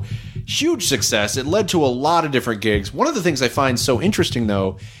 So, huge success. It led to a lot of different gigs. One of the things I find so interesting,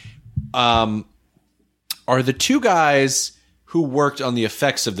 though, are the two guys who worked on the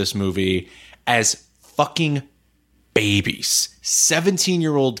effects of this movie as fucking babies.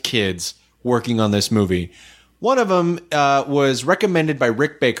 17-year-old kids working on this movie. One of them was recommended by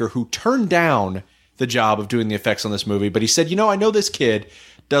Rick Baker, who turned down the job of doing the effects on this movie. But he said, I know this kid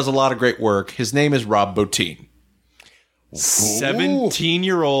does a lot of great work. His name is Rob Bottin.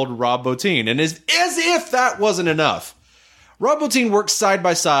 17-year-old Rob Bottin. And as if that wasn't enough, Rob Bottin works side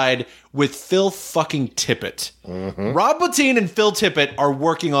by side with Phil fucking Tippett. Mm-hmm. Rob Bottin and Phil Tippett are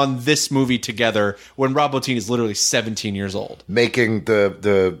working on this movie together when Rob Bottin is literally 17 years old. Making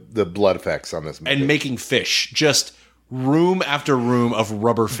the blood effects on this movie. And making fish. Just room after room of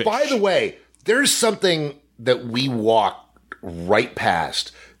rubber fish. By the way, there's something that we walk right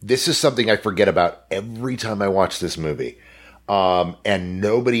past. This is something I forget about every time I watch this movie. And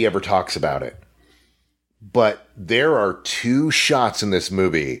nobody ever talks about it. But there are two shots in this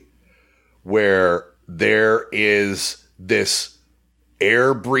movie where there is this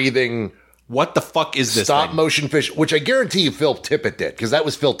air-breathing... What the fuck is this stop-motion fish, which I guarantee you Phil Tippett did, because that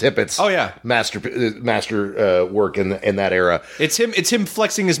was Phil Tippett's master work in that era. It's him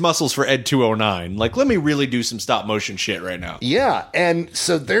flexing his muscles for Ed 209. Like, let me really do some stop-motion shit right now. Yeah, and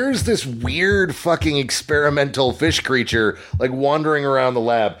so there's this weird fucking experimental fish creature, like, wandering around the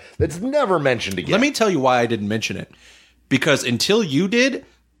lab that's never mentioned again. Let me tell you why I didn't mention it. Because until you did,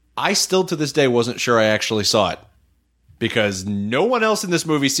 I still to this day wasn't sure I actually saw it. Because no one else in this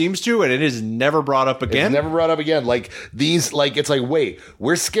movie seems to, and it is never brought up again. It's never brought up again. Like, these, like, it's like, wait,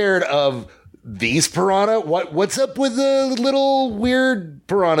 we're scared of these piranha? What's up with the little weird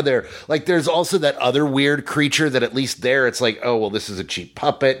piranha there? Like, there's also that other weird creature that at least there, it's like, oh, well, this is a cheap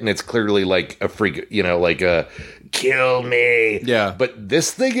puppet, and it's clearly like a freak, like a kill me. Yeah. But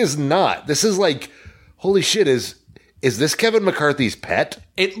this thing is not. This is like, holy shit, is this Kevin McCarthy's pet?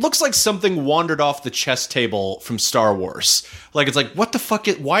 It looks like something wandered off the chess table from Star Wars. Like, it's like, what the fuck?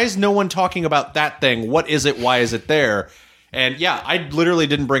 Why is no one talking about that thing? What is it? Why is it there? And yeah, I literally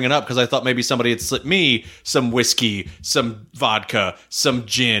didn't bring it up because I thought maybe somebody had slipped me some whiskey, some vodka, some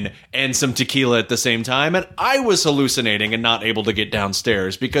gin, and some tequila at the same time. And I was hallucinating and not able to get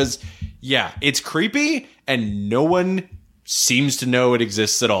downstairs because, yeah, it's creepy and no one seems to know it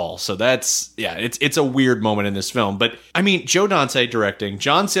exists at all. So that's, yeah, it's a weird moment in this film. But I mean, Joe Dante directing,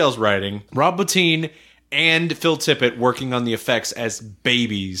 John Sayles writing, Rob Bottin and Phil Tippett working on the effects as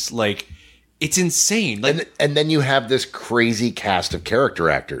babies. Like, it's insane. Like, and then you have this crazy cast of character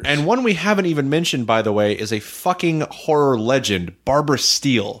actors. And one we haven't even mentioned, by the way, is a fucking horror legend, Barbara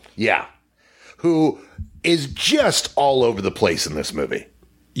Steele. Yeah. Who is just all over the place in this movie.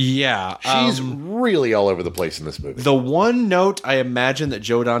 Yeah. She's really all over the place in this movie. The one note I imagine that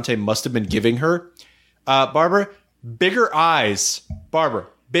Joe Dante must have been giving her, Barbara, bigger eyes. Barbara,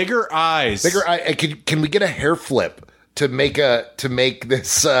 bigger eyes. Bigger eye. Can we get a hair flip to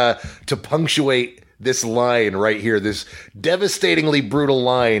punctuate this line right here, this devastatingly brutal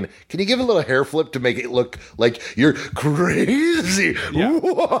line. Can you give a little hair flip to make it look like you're crazy?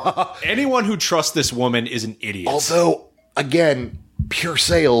 Yeah. Anyone who trusts this woman is an idiot. Although, again, pure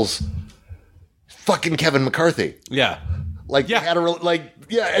sales, fucking Kevin McCarthy. Yeah. Like, had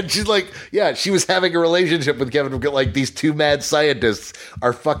and she's like, she was having a relationship with Kevin McCarthy. Like, these two mad scientists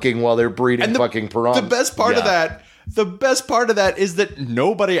are fucking while they're breeding fucking piranhas. The best part of that is that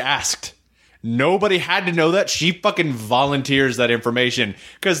nobody asked. Nobody had to know that. She fucking volunteers that information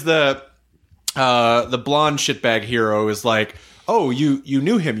because the blonde shitbag hero is like, "Oh, you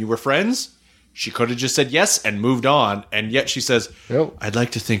knew him. You were friends." She could have just said yes and moved on, and yet she says, "Nope. I'd like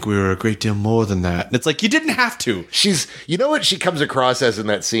to think we were a great deal more than that." And it's like, you didn't have to. You know what she comes across as in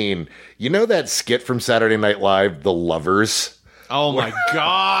that scene? You know that skit from Saturday Night Live, The Lovers? Oh my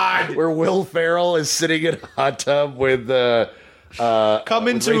God! Where Will Ferrell is sitting in a hot tub with Rachel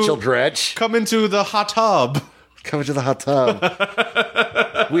Dretch. Come into the hot tub. Come into the hot tub.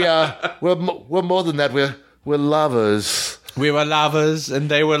 We're more than that. We're lovers. We were lovers,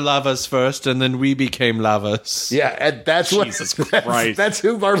 and they were lovers first, and then we became lovers. Yeah, and that's Jesus Christ. That's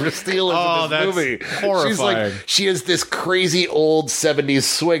who Barbara Steele is in this movie. Horrifying. She's like, she is this crazy old 70s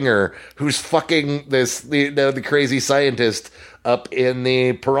swinger who's fucking the crazy scientist up in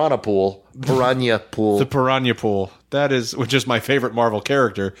the piranha pool. The piranha pool. Which is my favorite Marvel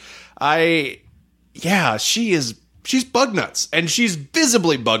character. She's bug nuts, and she's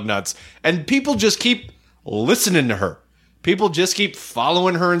visibly bug nuts, and people just keep listening to her. People just keep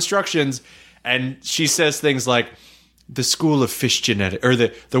following her instructions, and she says things like, the school of fish genetics, or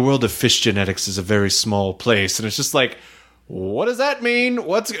the world of fish genetics is a very small place. And it's just like, what does that mean?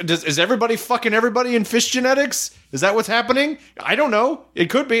 Is everybody fucking everybody in fish genetics? Is that what's happening? I don't know.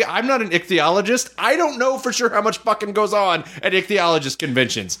 It could be. I'm not an ichthyologist. I don't know for sure how much fucking goes on at ichthyologist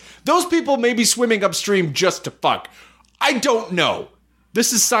conventions. Those people may be swimming upstream just to fuck. I don't know.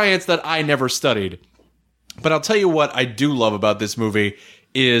 This is science that I never studied. But I'll tell you what I do love about this movie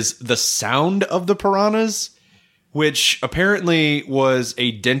is the sound of the piranhas, which apparently was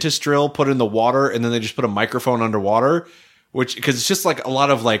a dentist drill put in the water, and then they just put a microphone underwater, because it's just like a lot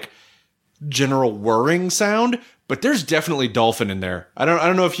of like general whirring sound. But there's definitely dolphin in there. I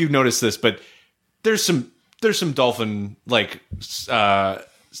don't know if you noticed this, but there's some dolphin like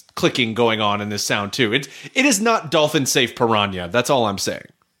clicking going on in this sound too. It is not dolphin safe piranha. That's all I'm saying.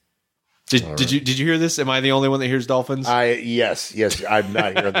 Did you hear this? Am I the only one that hears dolphins? Yes. I'm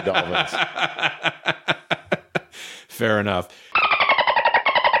not hearing the dolphins. Fair enough.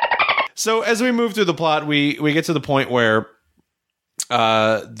 So as we move through the plot, we get to the point where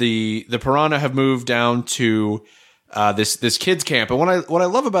the piranha have moved down to this kids camp, and what I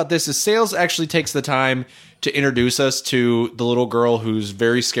love about this is Sales actually takes the time to introduce us to the little girl who's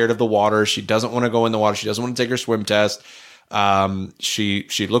very scared of the water. She doesn't want to go in the water. She doesn't want to take her swim test.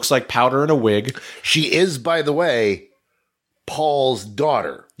 She looks like powder in a wig. She is, by the way, Paul's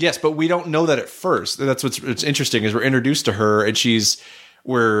daughter. Yes, but we don't know that at first. That's what's interesting is we're introduced to her, and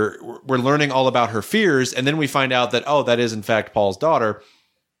we're learning all about her fears, and then we find out that that is in fact Paul's daughter.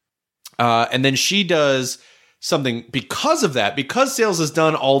 And then she does something because of that. Because Sales has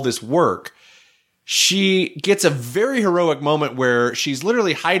done all this work, she gets a very heroic moment where she's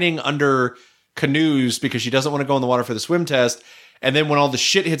literally hiding under canoes because she doesn't want to go in the water for the swim test. And then when all the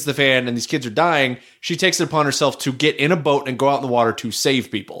shit hits the fan and these kids are dying, she takes it upon herself to get in a boat and go out in the water to save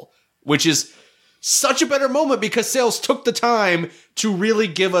people, which is such a better moment because Sales took the time to really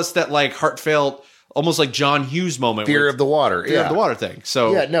give us that like heartfelt, almost like John Hughes moment. Fear of the water. Fear of the water thing.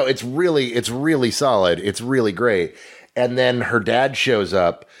 So yeah, no, it's really solid. It's really great. And then her dad shows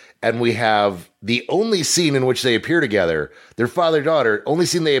up, and we have the only scene in which they appear together, their father-daughter, only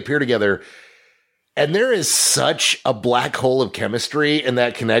scene they appear together. And there is such a black hole of chemistry in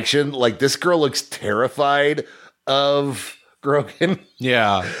that connection. Like, this girl looks terrified of Grogan.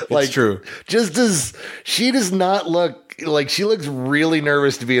 Yeah, like, it's true. Just as she does not look like, she looks really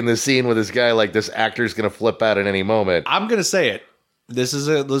nervous to be in this scene with this guy. Like, this actor's going to flip out at any moment. I'm going to say it. This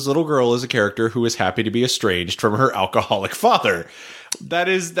little girl is a character who is happy to be estranged from her alcoholic father. That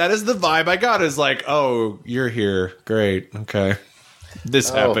is the vibe I got. Is like, oh, you're here. Great. Okay. This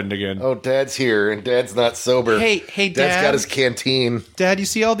happened again. Oh, Dad's here, and Dad's not sober. Hey, Dad. Dad's got his canteen. Dad, you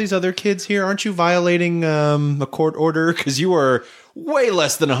see all these other kids here? Aren't you violating a court order? Because you are way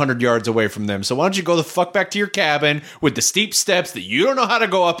less than 100 yards away from them. So why don't you go the fuck back to your cabin with the steep steps that you don't know how to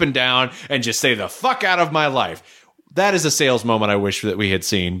go up and down and just say the fuck out of my life. That is a Sales moment I wish that we had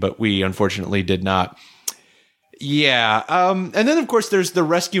seen, but we unfortunately did not. Yeah. And then, of course, there's the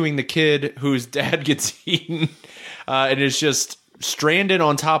rescuing the kid whose dad gets eaten. and is just stranded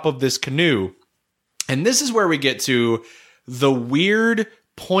on top of this canoe. And this is where we get to the weird,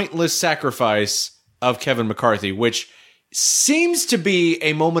 pointless sacrifice of Kevin McCarthy, which seems to be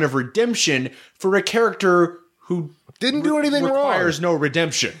a moment of redemption for a character who didn't do anything wrong. Requires no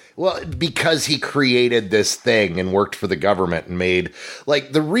redemption. Well, because he created this thing and worked for the government and made,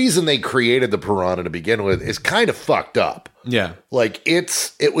 like, the reason they created the piranha to begin with is kind of fucked up. Yeah. Like,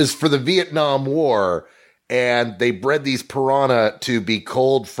 it was for the Vietnam War, and they bred these piranha to be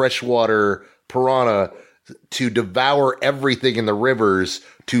cold freshwater piranha to devour everything in the rivers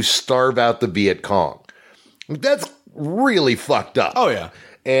to starve out the Viet Cong. That's really fucked up. Oh, yeah.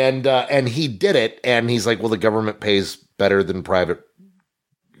 And he did it, and he's like, well, the government pays better than private.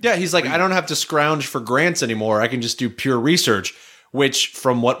 Yeah, he's like, I don't have to scrounge for grants anymore. I can just do pure research, which,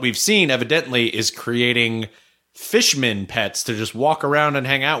 from what we've seen, evidently is creating fisherman pets to just walk around and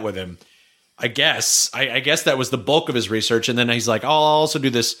hang out with him. I guess. I guess that was the bulk of his research, and then he's like, I'll also do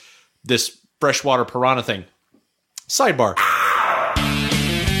this freshwater piranha thing. Sidebar.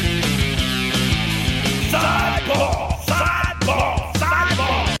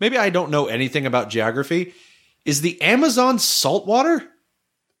 Maybe I don't know anything about geography. Is the Amazon saltwater?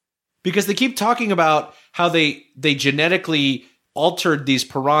 Because they keep talking about how they genetically altered these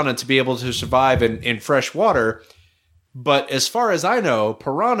piranha to be able to survive in fresh water. But as far as I know,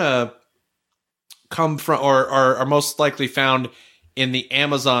 piranha come from or are most likely found in the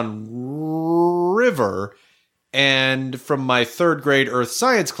Amazon River. And from my third grade earth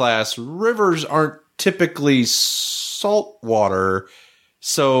science class, rivers aren't typically saltwater.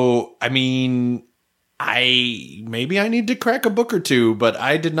 So, I mean, maybe I need to crack a book or two, but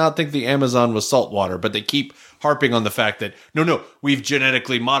I did not think the Amazon was saltwater. But they keep harping on the fact that, no, we've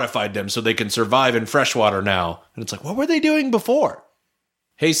genetically modified them so they can survive in freshwater now. And it's like, what were they doing before?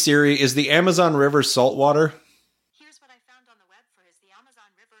 Hey, Siri, is the Amazon River saltwater? Here's what I found on the web for is the Amazon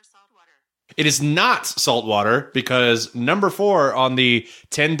River saltwater. It is not saltwater because number 4 on the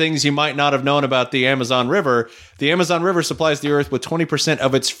 10 things you might not have known about the Amazon River supplies the Earth with 20%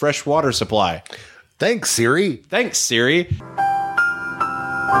 of its fresh water supply. Thanks, Siri. Thanks, Siri.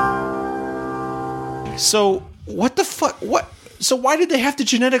 So, what the fuck? What? So, why did they have to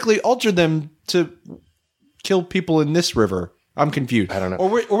genetically alter them to kill people in this river? I'm confused. I don't know. Or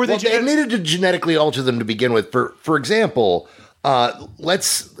were they? They needed to genetically alter them to begin with. For example,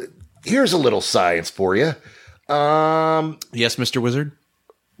 here's a little science for you. Yes, Mr. Wizard.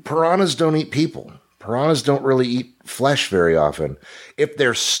 Piranhas don't eat people. Piranhas don't really eat flesh very often. If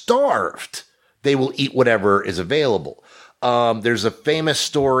they're starved, they will eat whatever is available. There's a famous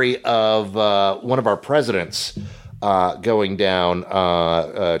story of one of our presidents going down,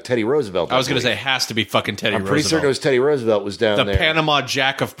 Teddy Roosevelt. I was going to say, it has to be fucking Teddy Roosevelt. I'm pretty certain it was Teddy Roosevelt was down there. The Panama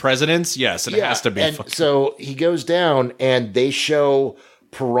Jack of presidents? Yes, it has to be. And so he goes down, and they show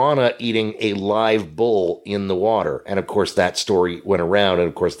piranha eating a live bull in the water. And, of course, that story went around, and,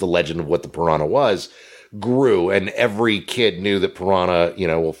 of course, the legend of what the piranha was grew, and every kid knew that piranha,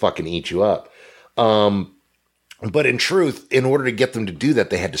 will fucking eat you up. But in truth, in order to get them to do that,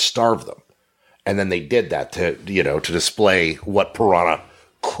 they had to starve them. And then they did that to display what piranha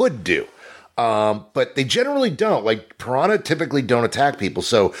could do. But they generally don't. Like, piranha typically don't attack people.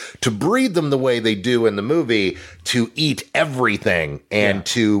 So to breed them the way they do in the movie, to eat everything and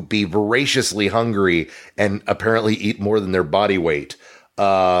to be voraciously hungry and apparently eat more than their body weight,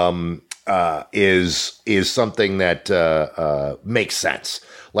 is something that makes sense.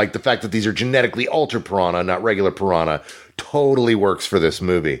 Like the fact that these are genetically altered piranha, not regular piranha, totally works for this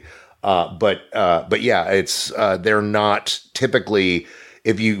movie. But yeah, it's they're not typically.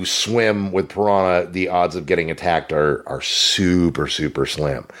 If you swim with piranha, the odds of getting attacked are super, super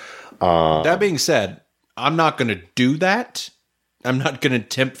slim. That being said, I'm not going to do that. I'm not going to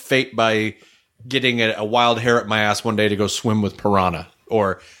tempt fate by getting a wild hair at my ass one day to go swim with piranha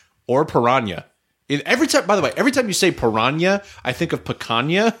or piranha. Every time you say piranha, I think of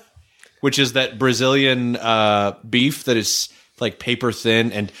picanha, which is that Brazilian beef that is like paper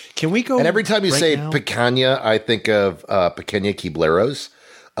thin. And can we go? And every time you say picanha, I think of Pequeña Quibleros,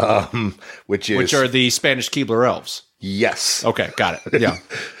 which are the Spanish Keebler elves. Yes. Okay, got it. Yeah.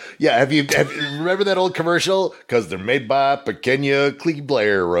 Yeah. Have you remember that old commercial? Because they're made by Pequeña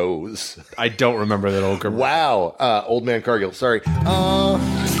Quibleros. I don't remember that old commercial. Wow. Old Man Cargill. Sorry.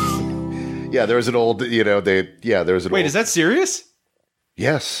 Yeah, there was an old, there was an Wait, is that serious?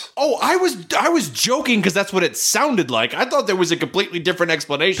 Yes. Oh, I was joking because that's what it sounded like. I thought there was a completely different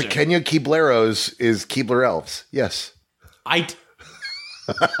explanation. Pequeña Quibleros is Keebler elves. Yes.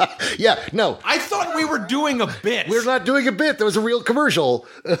 Yeah, no. I thought we were doing a bit. We're not doing a bit. There was a real commercial.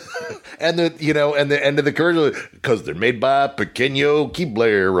 And the end of the commercial, because they're made by Pequeño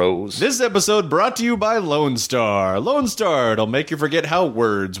Cableros. This episode brought to you by Lone Star. Lone Star, it'll make you forget how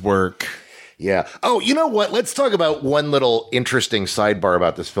words work. Yeah. Oh, you know what? Let's talk about one little interesting sidebar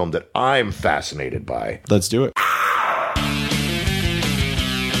about this film that I'm fascinated by. Let's do it.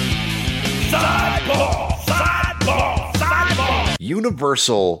 Sidebar!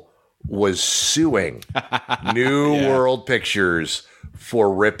 Universal was suing New World Pictures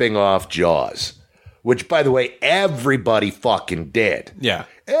for ripping off Jaws, which, by the way, everybody fucking did. Yeah.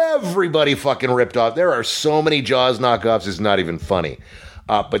 Everybody fucking ripped off. There are so many Jaws knockoffs, it's not even funny.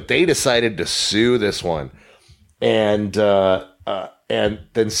 But they decided to sue this one. And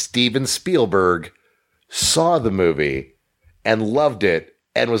then Steven Spielberg saw the movie and loved it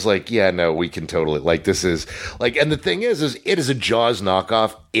and was like, yeah, no, we can totally, like, this is, like, and the thing is it is a Jaws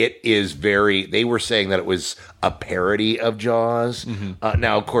knockoff. It is they were saying that it was a parody of Jaws. Mm-hmm.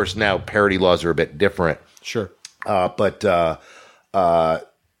 Now, of course, parody laws are a bit different. Sure.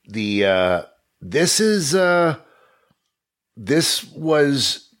 This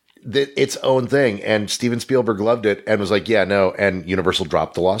was its own thing, and Steven Spielberg loved it and was like, yeah, no, and Universal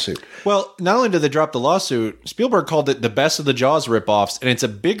dropped the lawsuit. Well, not only did they drop the lawsuit, Spielberg called it the best of the Jaws ripoffs, and it's a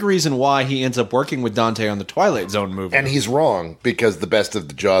big reason why he ends up working with Dante on the Twilight Zone movie. And he's wrong, because the best of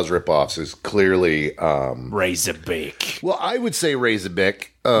the Jaws ripoffs is clearly Razorback. Well, I would say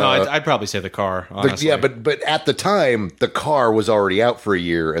Razorback. No, I'd probably say The Car, honestly. But at the time, The Car was already out for a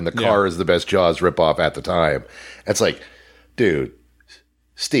year, and The Car is the best Jaws ripoff at the time. It's like, dude,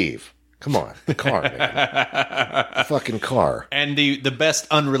 Steve, come on, The Car, man. The fucking Car. And the best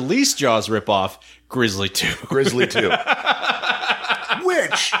unreleased Jaws ripoff, Grizzly 2. Grizzly 2.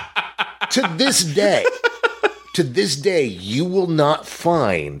 Which, to this day, you will not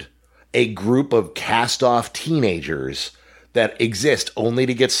find a group of cast-off teenagers that exist only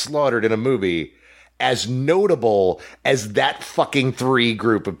to get slaughtered in a movie as notable as that fucking 3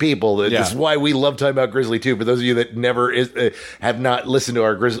 group of people. This is why we love talking about Grizzly 2. For those of you that never have not listened to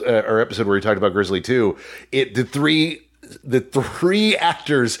our episode where we talked about Grizzly 2, the three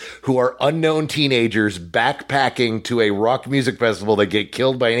actors who are unknown teenagers backpacking to a rock music festival that get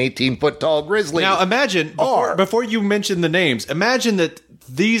killed by an 18-foot tall grizzly. Now imagine, before you mention the names, imagine that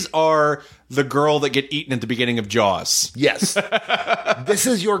these are the girl that get eaten at the beginning of Jaws. Yes. This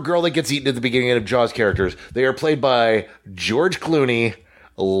is your girl that gets eaten at the beginning of Jaws characters. They are played by George Clooney,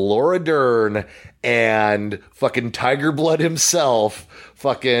 Laura Dern, and fucking Tiger Blood himself,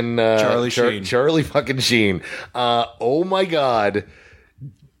 fucking Charlie Sheen. Charlie fucking Sheen. Oh my God.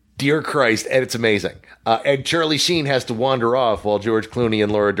 Dear Christ. And it's amazing. And Charlie Sheen has to wander off while George Clooney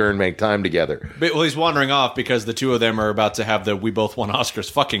and Laura Dern make time together. Well, he's wandering off because the two of them are about to have the We Both Won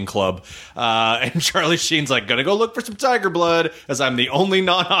Oscars fucking club. And Charlie Sheen's like, gonna go look for some tiger blood, as I'm the only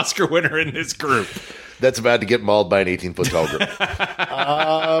non-Oscar winner in this group. That's about to get mauled by an 18-foot tall group.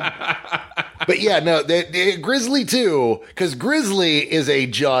 But yeah, no, Grizzly 2, because Grizzly is a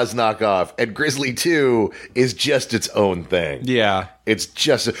Jaws knockoff, and Grizzly 2 is just its own thing. Yeah. It's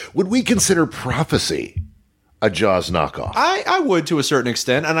just, would we consider Prophecy a Jaws knockoff? I would, to a certain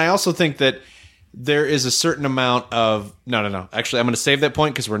extent, and I also think that there is a certain amount of... No. Actually, I'm going to save that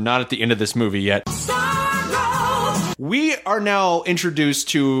point because we're not at the end of this movie yet. We are now introduced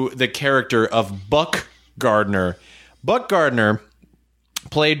to the character of Buck Gardner. Buck Gardner,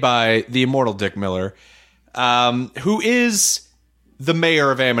 played by the immortal Dick Miller, who is the mayor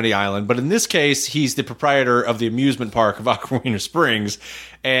of Amity Island, but in this case, he's the proprietor of the amusement park of Aquafina Springs,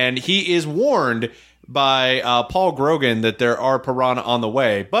 and he is warned by Paul Grogan that there are piranha on the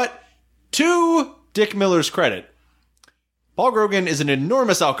way. But to Dick Miller's credit, Paul Grogan is an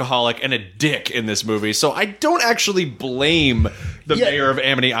enormous alcoholic and a dick in this movie, so I don't actually blame the mayor of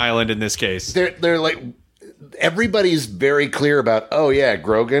Amity Island in this case. They're like, everybody's very clear about, oh yeah,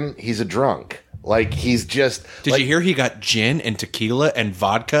 Grogan, he's a drunk. Like, he's just... Did you hear he got gin and tequila and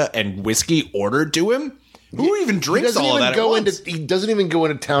vodka and whiskey ordered to him? Who even drinks all of that at once? He doesn't even go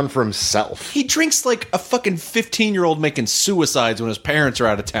into town for himself. He drinks like a fucking 15-year-old making suicides when his parents are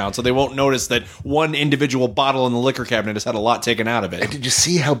out of town, so they won't notice that one individual bottle in the liquor cabinet has had a lot taken out of it. And did you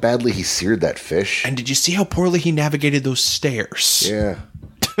see how badly he seared that fish? And did you see how poorly he navigated those stairs? Yeah.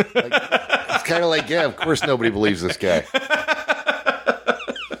 It's kind of like, yeah, of course nobody believes this guy.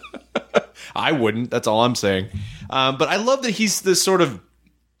 I wouldn't. That's all I'm saying. But I love that he's this sort of...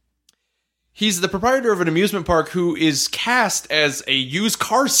 He's the proprietor of an amusement park who is cast as a used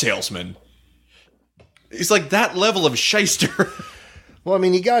car salesman. He's like that level of shyster. Well, I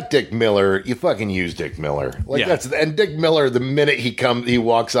mean, you got Dick Miller. You fucking use Dick Miller. Like Yeah. and Dick Miller, the minute he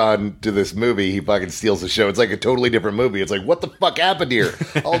walks on to this movie, he fucking steals the show. It's like a totally different movie. It's like, what the fuck happened here?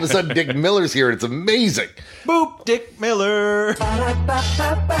 All of a sudden, Dick Miller's here, and it's amazing. Boop, Dick Miller.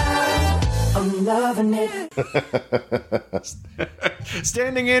 I'm loving it.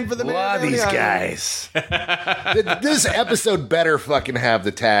 Standing in for the man. Love these guys. This episode better fucking have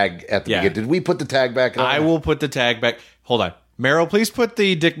the tag at the beginning. Did we put the tag back on? I will put the tag back. Hold on. Meryl, please put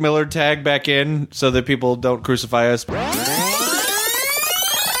the Dick Miller tag back in so that people don't crucify us.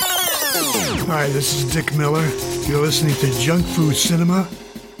 Hi, this is Dick Miller. You're listening to Junk Food Cinema.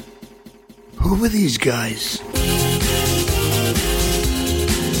 Who were these guys?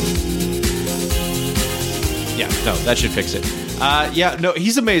 Yeah, no, that should fix it.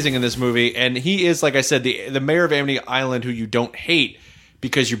 He's amazing in this movie, and he is, like I said, the mayor of Amity Island who you don't hate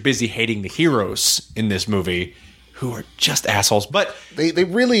because you're busy hating the heroes in this movie, who are just assholes. But they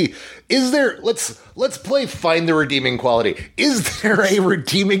really is there. Let's play find the redeeming quality. Is there a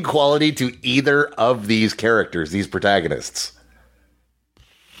redeeming quality to either of these characters, these protagonists?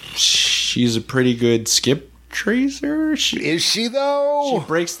 She's a pretty good skip tracer. Is she though? She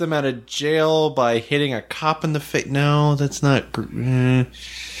breaks them out of jail by hitting a cop in the face. No, that's not.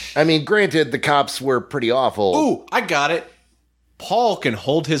 I mean, granted, the cops were pretty awful. Ooh, I got it. Paul can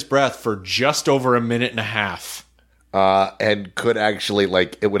hold his breath for just over a minute and a half. And could actually,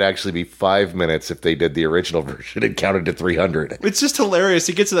 it would actually be 5 minutes if they did the original version and counted to 300. It's just hilarious.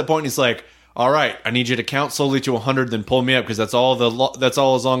 He gets to that point and he's like, all right, I need you to count slowly to 100, then pull me up because that's all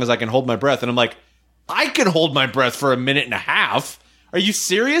as long as I can hold my breath. And I'm like, I can hold my breath for a minute and a half. Are you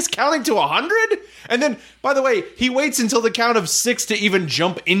serious? Counting to 100? And then, by the way, he waits until the count of 6 to even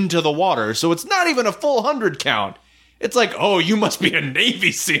jump into the water. So it's not even a full 100 count. It's like, oh, you must be a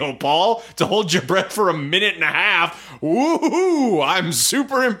Navy SEAL, Paul, to hold your breath for a minute and a half. Woohoo! I'm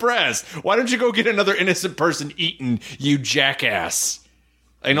super impressed. Why don't you go get another innocent person eaten, you jackass?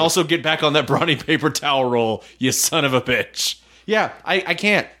 And also get back on that brawny paper towel roll, you son of a bitch. Yeah, I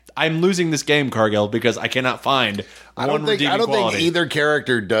can't. I'm losing this game, Cargill, because I cannot find I don't think either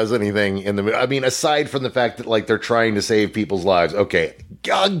character does anything in the movie. I mean, aside from the fact that they're trying to save people's lives. Okay,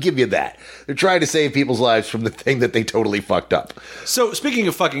 I'll give you that. They're trying to save people's lives from the thing that they totally fucked up. So speaking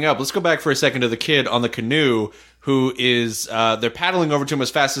of fucking up, let's go back for a second to the kid on the canoe who is they're paddling over to him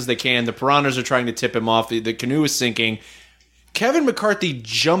as fast as they can. The piranhas are trying to tip him off. The canoe is sinking. Kevin McCarthy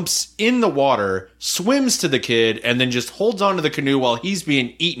jumps in the water, swims to the kid, and then just holds onto the canoe while he's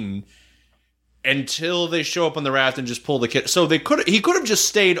being eaten until they show up on the raft and just pull the kid. So he could have just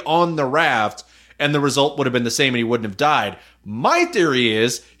stayed on the raft and the result would have been the same and he wouldn't have died. My theory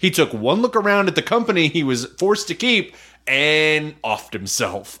is he took one look around at the company he was forced to keep and offed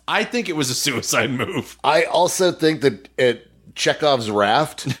himself. I think it was a suicide move. I also think that Chekhov's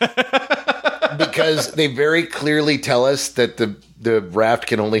raft... because they very clearly tell us that the raft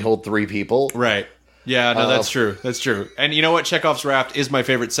can only hold 3 people. Right. Yeah, no, that's true. That's true. And you know what? Chekhov's raft is my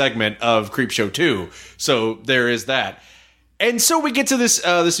favorite segment of Creepshow 2. So there is that. And so we get to this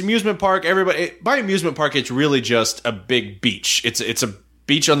amusement park. By amusement park, it's really just a big beach. It's a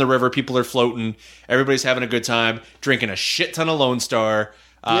beach on the river. People are floating. Everybody's having a good time, drinking a shit ton of Lone Star.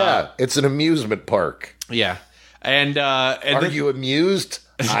 It's an amusement park. Yeah. And are you amused?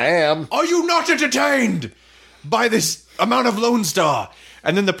 I am. Are you not entertained by this amount of Lone Star?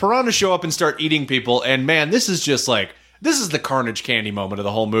 And then the piranhas show up and start eating people. And man, this is the carnage candy moment of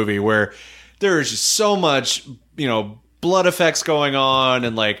the whole movie where there is just so much, blood effects going on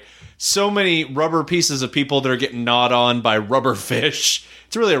and so many rubber pieces of people that are getting gnawed on by rubber fish.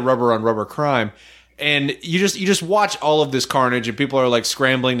 It's really a rubber on rubber crime. And you just watch all of this carnage and people are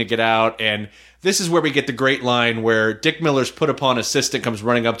scrambling to get out. And this is where we get the great line where Dick Miller's put upon assistant comes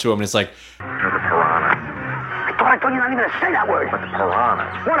running up to him and it's like, "They're the piranhas." I told you not even to say that word. But the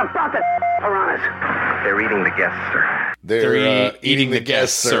piranhas. What about the piranhas? They're eating the guests, sir. They're eating the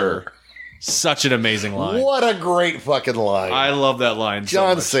guests, sir. Such an amazing line. What a great fucking line. I love that line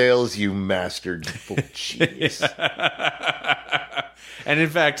John so much. Sayles, you masterful genius. And in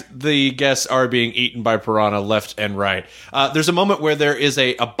fact, the guests are being eaten by piranha left and right. There's a moment where there is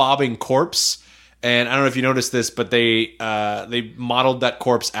a bobbing corpse. And I don't know if you noticed this, but they modeled that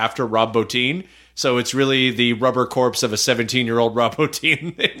corpse after Rob Bottin. So it's really the rubber corpse of a 17-year-old Rob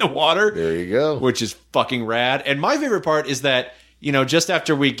Bottin in the water. There you go. Which is fucking rad. And my favorite part is that, just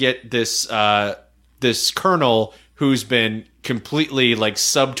after we get this colonel who's been completely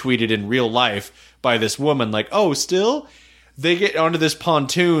subtweeted in real life by this woman, still? They get onto this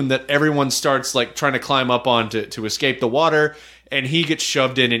pontoon that everyone starts trying to climb up on to escape the water. And he gets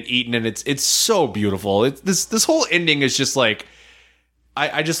shoved in and eaten, and it's so beautiful. This whole ending is just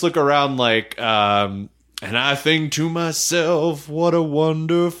I just look around like, and I think to myself, what a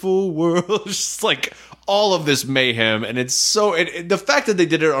wonderful world. It's just like all of this mayhem, and it's so the fact that they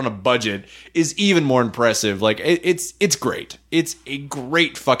did it on a budget is even more impressive. Like it's great. It's a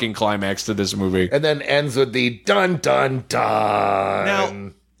great fucking climax to this movie, and then ends with the dun dun dun.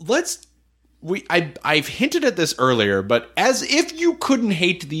 Now I've hinted at this earlier, but as if you couldn't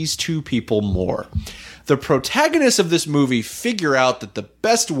hate these two people more, the protagonists of this movie figure out that the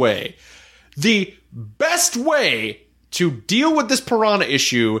best way to deal with this piranha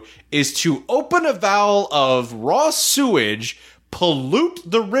issue is to open a valve of raw sewage, pollute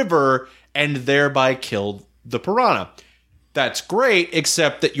the river, and thereby kill the piranha. That's great,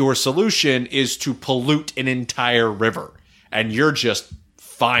 except that your solution is to pollute an entire river. And you're just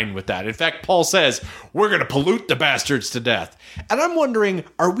fine with that. In fact, Paul says, we're going to pollute the bastards to death. And I'm wondering,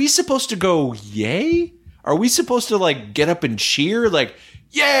 are we supposed to go, yay? Are we supposed to, like, get up and cheer? Like,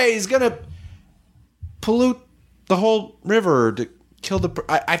 yay, he's going to pollute the whole river to kill the...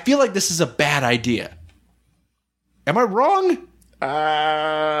 I feel like this is a bad idea. Am I wrong?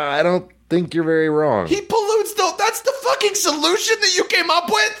 I don't think you're very wrong. He pollutes the... That's the fucking solution that you came up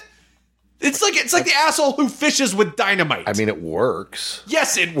with? It's like the asshole who fishes with dynamite. I mean, it works.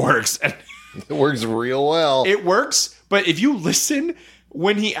 Yes, it works. It works real well. It works, but if you listen...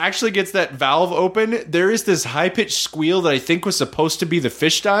 When he actually gets that valve open, there is this high-pitched squeal that I think was supposed to be the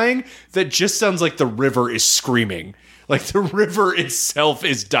fish dying that just sounds like the river is screaming. Like the river itself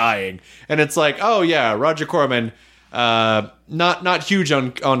is dying. And it's like, oh yeah, Roger Corman, not huge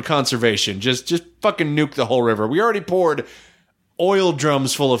on conservation. Just fucking nuke the whole river. We already poured oil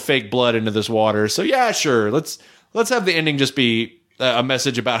drums full of fake blood into this water. So yeah, sure. Let's have the ending just be a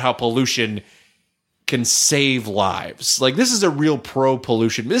message about how pollution can save lives. Like, this is a real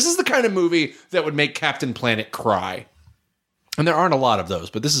pro-pollution. This is the kind of movie that would make Captain Planet cry. And there aren't a lot of those,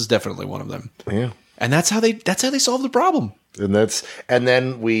 but this is definitely one of them. Yeah. And that's how they solve the problem. And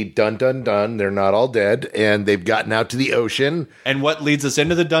then we dun dun dun, they're not all dead, and they've gotten out to the ocean. And what leads us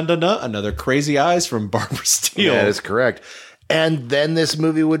into the dun dun dun? Another Crazy Eyes from Barbara Steele. That is correct. And then this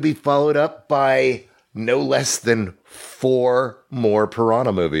movie would be followed up by no less than 4 more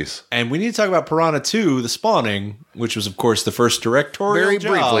Piranha movies. And we need to talk about Piranha 2, The Spawning, which was, of course, the first directorial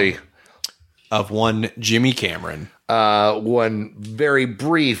job briefly of one Jimmy Cameron. One very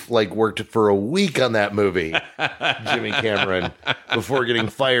brief, worked for a week on that movie, Jimmy Cameron, before getting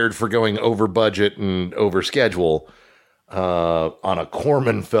fired for going over budget and over schedule on a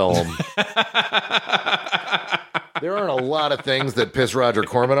Corman film. There aren't a lot of things that piss Roger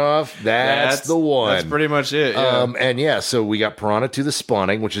Corman off. That's the one. That's pretty much it. Yeah. So we got Piranha 2: The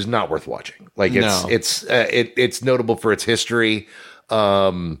Spawning, which is not worth watching. It's notable for its history,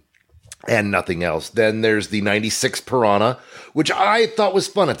 and nothing else. Then there's the '96 Piranha, which I thought was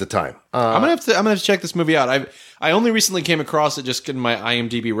fun at the time. I'm gonna have to check this movie out. I only recently came across it just in my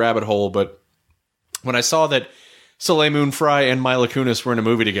IMDb rabbit hole, but when I saw that Soleil Moon Frye and Mila Kunis were in a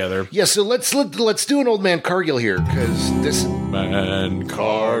movie together. Yeah, so let's do an Old Man Cargill here, because this... Man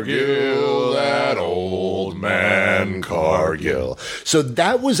Cargill, that old man Cargill. So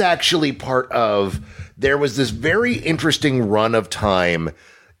that was actually part of... There was this very interesting run of time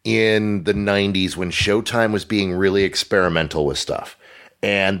in the 90s when Showtime was being really experimental with stuff.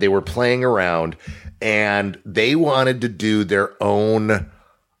 And they were playing around, and they wanted to do their own...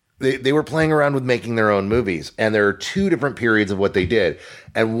 They were playing around with making their own movies, and there are 2 different periods of what they did.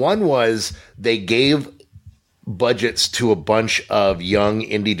 And one was they gave budgets to a bunch of young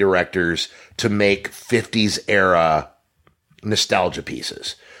indie directors to make 50s era nostalgia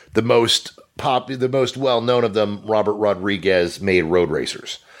pieces. The most well known of them, Robert Rodriguez, made Road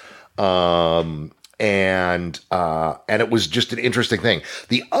Racers. And it was just an interesting thing.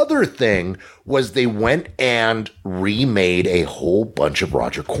 The other thing was they went and remade a whole bunch of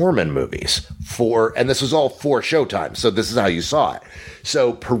Roger Corman movies and this was all for Showtime. So this is how you saw it.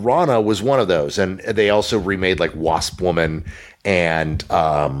 So Piranha was one of those. And they also remade Wasp Woman and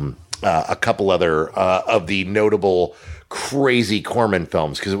a couple other of the notable crazy Corman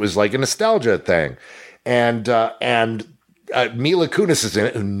films, because it was like a nostalgia thing. And Mila Kunis is in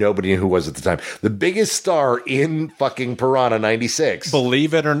it, who nobody knew who was at the time. The biggest star in fucking Piranha 96.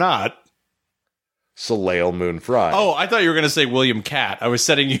 Believe it or not. Soleil Moon Frye. Oh, I thought you were going to say William Catt. I was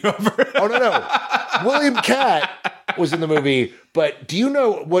setting you up for... Oh, no. William Catt was in the movie, but do you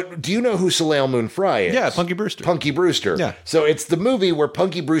know who Soleil Moon Frye is? Yeah, Punky Brewster. Punky Brewster. Yeah. So it's the movie where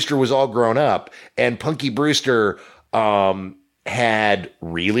Punky Brewster was all grown up, and Punky Brewster had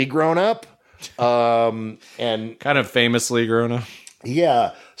really grown up. And kind of famously grown up.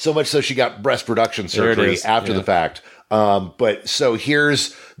 Yeah, so much so she got breast reduction surgery after the fact. But so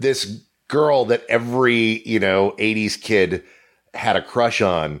here's this girl that every, 80s kid had a crush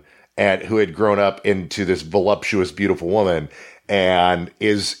on, and who had grown up into this voluptuous, beautiful woman, and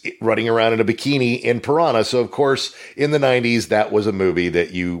is running around in a bikini in Piranha. So, of course, in the 90s, that was a movie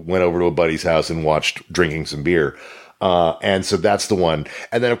that you went over to a buddy's house and watched drinking some beer. And so that's the one.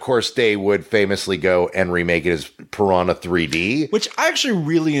 And then, of course, they would famously go and remake it as Piranha 3D. Which I actually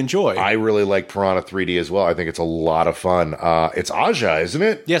really enjoy. I really like Piranha 3D as well. I think it's a lot of fun. It's Aja, isn't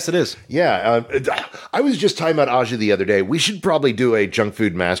it? Yes, it is. Yeah. I was just talking about Aja the other day. We should probably do a Junk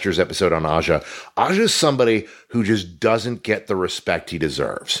Food Masters episode on Aja. Aja is somebody who just doesn't get the respect he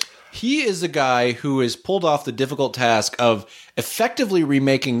deserves. He is a guy who has pulled off the difficult task of effectively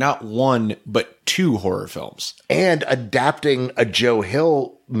remaking not one, but 2 horror films. And adapting a Joe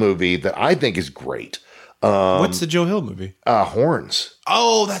Hill movie that I think is great. What's the Joe Hill movie? Horns.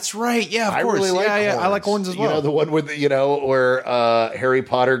 Oh, that's right. Yeah, of course. Really like Horns. I like Horns as well. The one with, where Harry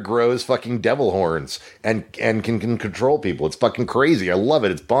Potter grows fucking devil horns and can control people. It's fucking crazy. I love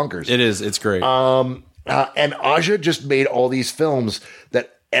it. It's bonkers. It is. It's great. And Aja just made all these films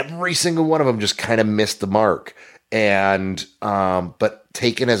that every single one of them just kind of missed the mark. And, but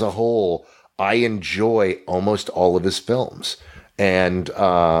taken as a whole, I enjoy almost all of his films. And,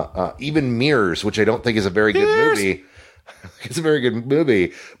 even Mirrors, which I don't think is a very good movie. It's a very good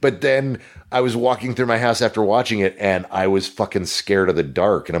movie. But then I was walking through my house after watching it, and I was fucking scared of the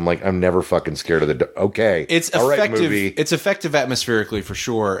dark. And I'm like, I'm never fucking scared of the dark. Okay. It's effective. Right, it's effective atmospherically for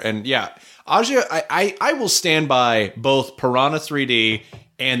sure. And yeah, Aja, I will stand by both Piranha 3D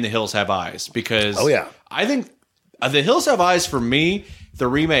and The Hills Have Eyes, because I think The Hills Have Eyes, for me, the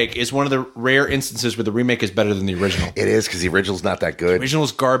remake is one of the rare instances where the remake is better than the original. It is, because the original's not that good. The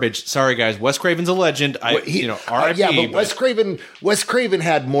original's garbage. Sorry, guys. Wes Craven's a legend. R.I.P. Yeah, but Wes Craven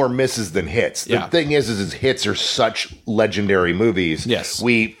had more misses than hits. The thing is his hits are such legendary movies. Yes.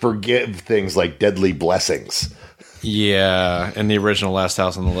 We forgive things like Deadly Blessings. Yeah, and the original Last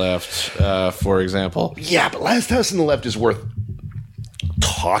House on the Left, for example. Yeah, but Last House on the Left is worth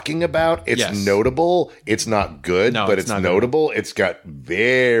talking about. It's notable. It's not good, but it's notable. Good. It's got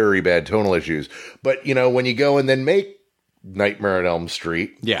very bad tonal issues. But, when you go and then make Nightmare on Elm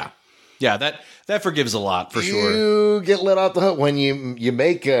Street. Yeah, that forgives a lot, for sure. You get let off the hook when you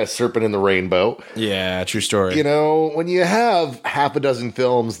make Serpent in the Rainbow. Yeah, true story. When you have half a dozen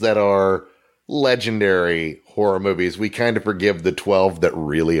films that are legendary horror movies, we kind of forgive the 12 that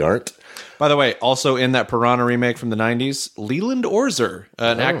really aren't. By the way, also in that Piranha remake from the 90s, Leland Orser,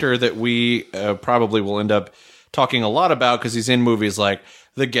 an actor that we probably will end up talking a lot about because he's in movies like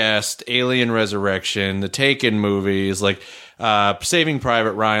The Guest, Alien Resurrection, the Taken movies, like Saving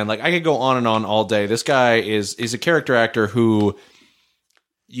Private Ryan. Like, I could go on and on all day. This guy is a character actor who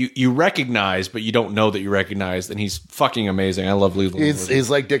you recognize, but you don't know that you recognize, and he's fucking amazing. I love Leland Orser. He's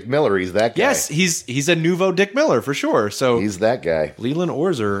like Dick Miller. He's that guy. Yes, he's a nouveau Dick Miller for sure. So he's that guy. Leland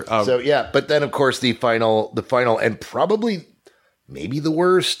Orser. But then of course the final, and probably maybe the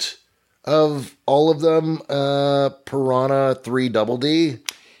worst of all of them, Piranha 3 Double D.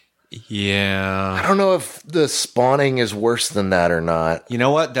 Yeah. I don't know if the spawning is worse than that or not. You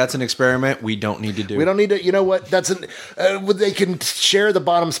know what? That's an experiment we don't need to do. We don't need to. You know what? They can share the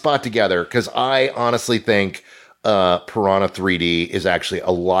bottom spot together, because I honestly think Piranha 3D is actually a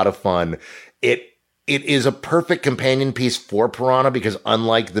lot of fun. It is a perfect companion piece for Piranha, because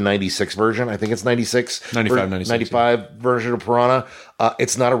unlike the 96 version, I think it's 96? 95 version of Piranha,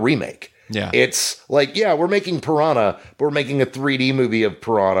 it's not a remake. Yeah. It's like, we're making Piranha, but we're making a 3D movie of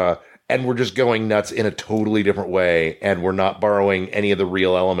Piranha, and we're just going nuts in a totally different way, and we're not borrowing any of the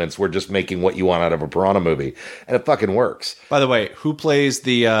real elements. We're just making what you want out of a Piranha movie, and it fucking works. By the way, who plays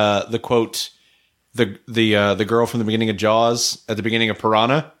the quote, the girl from the beginning of Jaws at the beginning of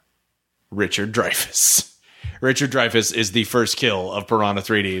Piranha? Richard Dreyfuss. Richard Dreyfuss is the first kill of Piranha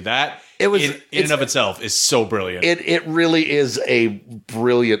 3D. That in and of itself is so brilliant. It really is a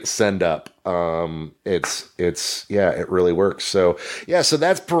brilliant send up. It really works. So so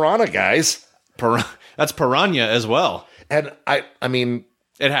that's Piranha, guys. That's Piranha as well. And I mean,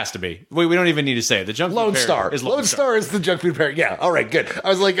 it has to be. We don't even need to say it. The Junk Lone Food Star is Lone Star is the Junk Food Parent. Yeah. All right. Good. I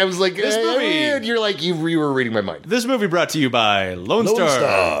was like, this movie. You're like you were reading my mind. This movie brought to you by Lone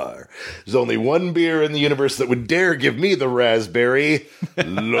Star. There's only one beer in the universe that would dare give me the raspberry.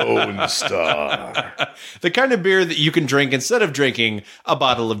 Lone Star. The kind of beer that you can drink instead of drinking a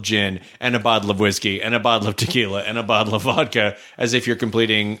bottle of gin and a bottle of whiskey and a bottle of tequila and a bottle of vodka, as if you're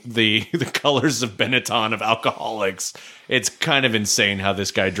completing the colors of Benetton of alcoholics. It's kind of insane how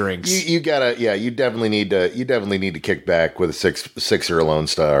this guy drinks. You definitely need to kick back with a sixer Lone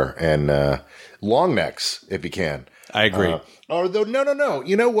Star and long necks if you can. I agree. Although, no.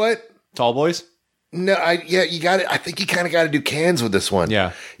 You know what? Tall boys? No, you got it. I think you kind of got to do cans with this one.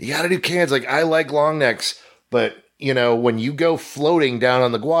 Yeah. You got to do cans. Like, I like long necks, but, when you go floating down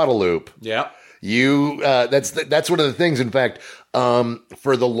on the Guadalupe. Yeah. That's one of the things. In fact,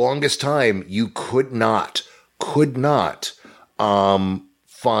 for the longest time, you could not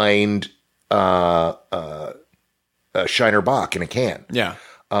find a Shiner Bock in a can. Yeah.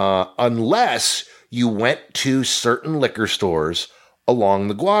 Unless you went to certain liquor stores along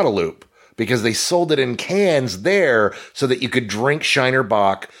the Guadalupe, because they sold it in cans there so that you could drink Shiner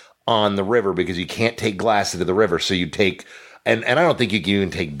Bock on the river, because you can't take glass into the river. So you take, and I don't think you can even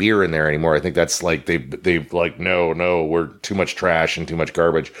take beer in there anymore. I think that's like, they've like, no, we're too much trash and too much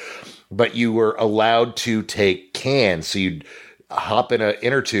garbage. But you were allowed to take cans. So you'd hop in an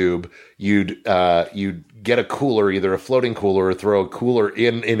inner tube, you'd get a cooler, either a floating cooler or throw a cooler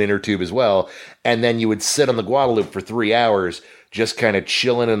in an inner tube as well. And then you would sit on the Guadalupe for 3 hours, just kind of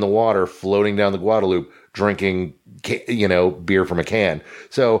chilling in the water, floating down the Guadalupe, drinking, beer from a can.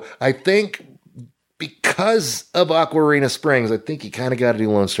 So I think because of Aquarina Springs, I think you kind of got to do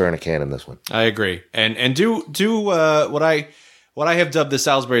Lone Star in a can in this one. I agree. And do what I have dubbed the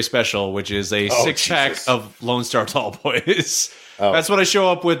Salisbury Special, which is a 6-pack of Lone Star Tall Boys. Oh. That's what I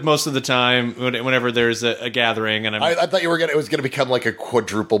show up with most of the time whenever there's a gathering. And I thought it was going to become like a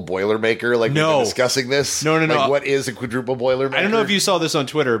quadruple Boilermaker. Like, no. We've been discussing this. No. Like, what is a quadruple Boilermaker? I don't know if you saw this on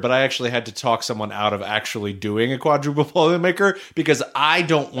Twitter, but I actually had to talk someone out of actually doing a quadruple Boilermaker because I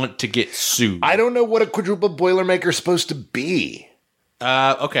don't want to get sued. I don't know what a quadruple Boilermaker is supposed to be.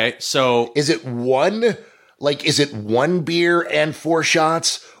 Okay, so is it one? Like, is it one beer and 4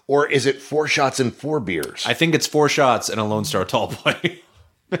 shots? Or is it 4 shots and 4 beers? I think it's 4 shots and a Lone Star Tall Boy.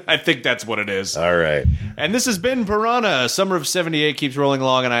 I think that's what it is. All right. And this has been Piranha. Summer of 78 keeps rolling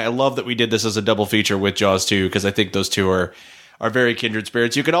along, and I love that we did this as a double feature with Jaws 2, because I think those two are very kindred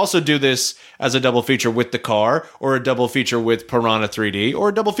spirits. You could also do this as a double feature with The Car, or a double feature with Piranha 3D, or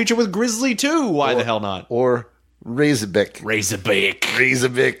a double feature with Grizzly 2. Why the hell not? Or Razorbick.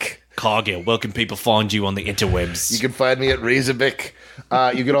 Cargill, where can people find you on the interwebs? You can find me at Razorbick.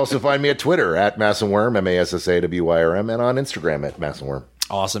 You can also find me at Twitter at Massawyrm, MASSAWYRM, and on Instagram at Massawyrm.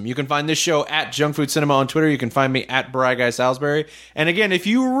 Awesome. You can find this show at Junk Food Cinema on Twitter. You can find me at Bry Guy Salisbury. And again, if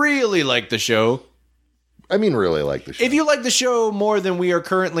you really like the show... really like the show. If you like the show more than we are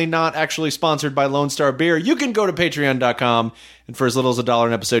currently not actually sponsored by Lone Star Beer, you can go to patreon.com, and for as little as $1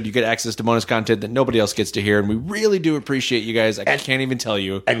 an episode, you get access to bonus content that nobody else gets to hear, and we really do appreciate you guys. I can't even tell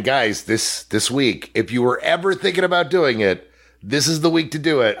you. And guys, this week, if you were ever thinking about doing it, this is the week to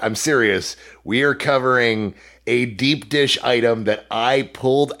do it. I'm serious. We are covering a deep dish item that I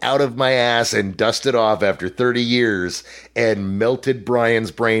pulled out of my ass and dusted off after 30 years and melted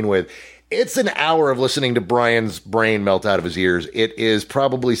Brian's brain with. It's an hour of listening to Brian's brain melt out of his ears. It is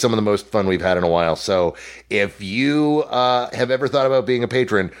probably some of the most fun we've had in a while. So if you have ever thought about being a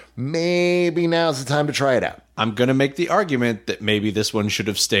patron, maybe now's the time to try it out. I'm going to make the argument that maybe this one should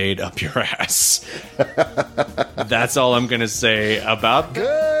have stayed up your ass. That's all I'm going to say about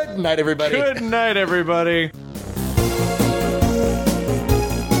that. Good night, everybody. Good night, everybody.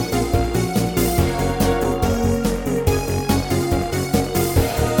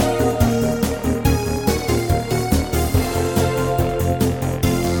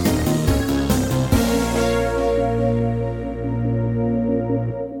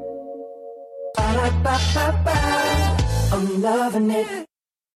 I'm loving it.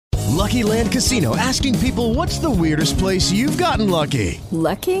 Lucky Land Casino, asking people, what's the weirdest place you've gotten lucky?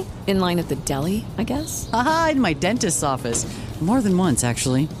 Lucky? In line at the deli, I guess? Aha, in my dentist's office. More than once,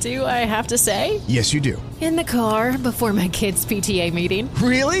 actually. Do I have to say? Yes, you do. In the car before my kids' PTA meeting.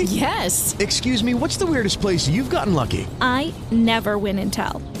 Really? Yes. Excuse me, what's the weirdest place you've gotten lucky? I never win and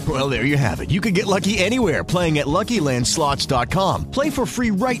tell. Well, there you have it. You can get lucky anywhere, playing at LuckyLandSlots.com. Play for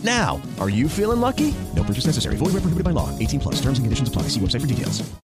free right now. Are you feeling lucky? No purchase necessary. Void where prohibited by law. 18+. Terms and conditions apply. See website for details.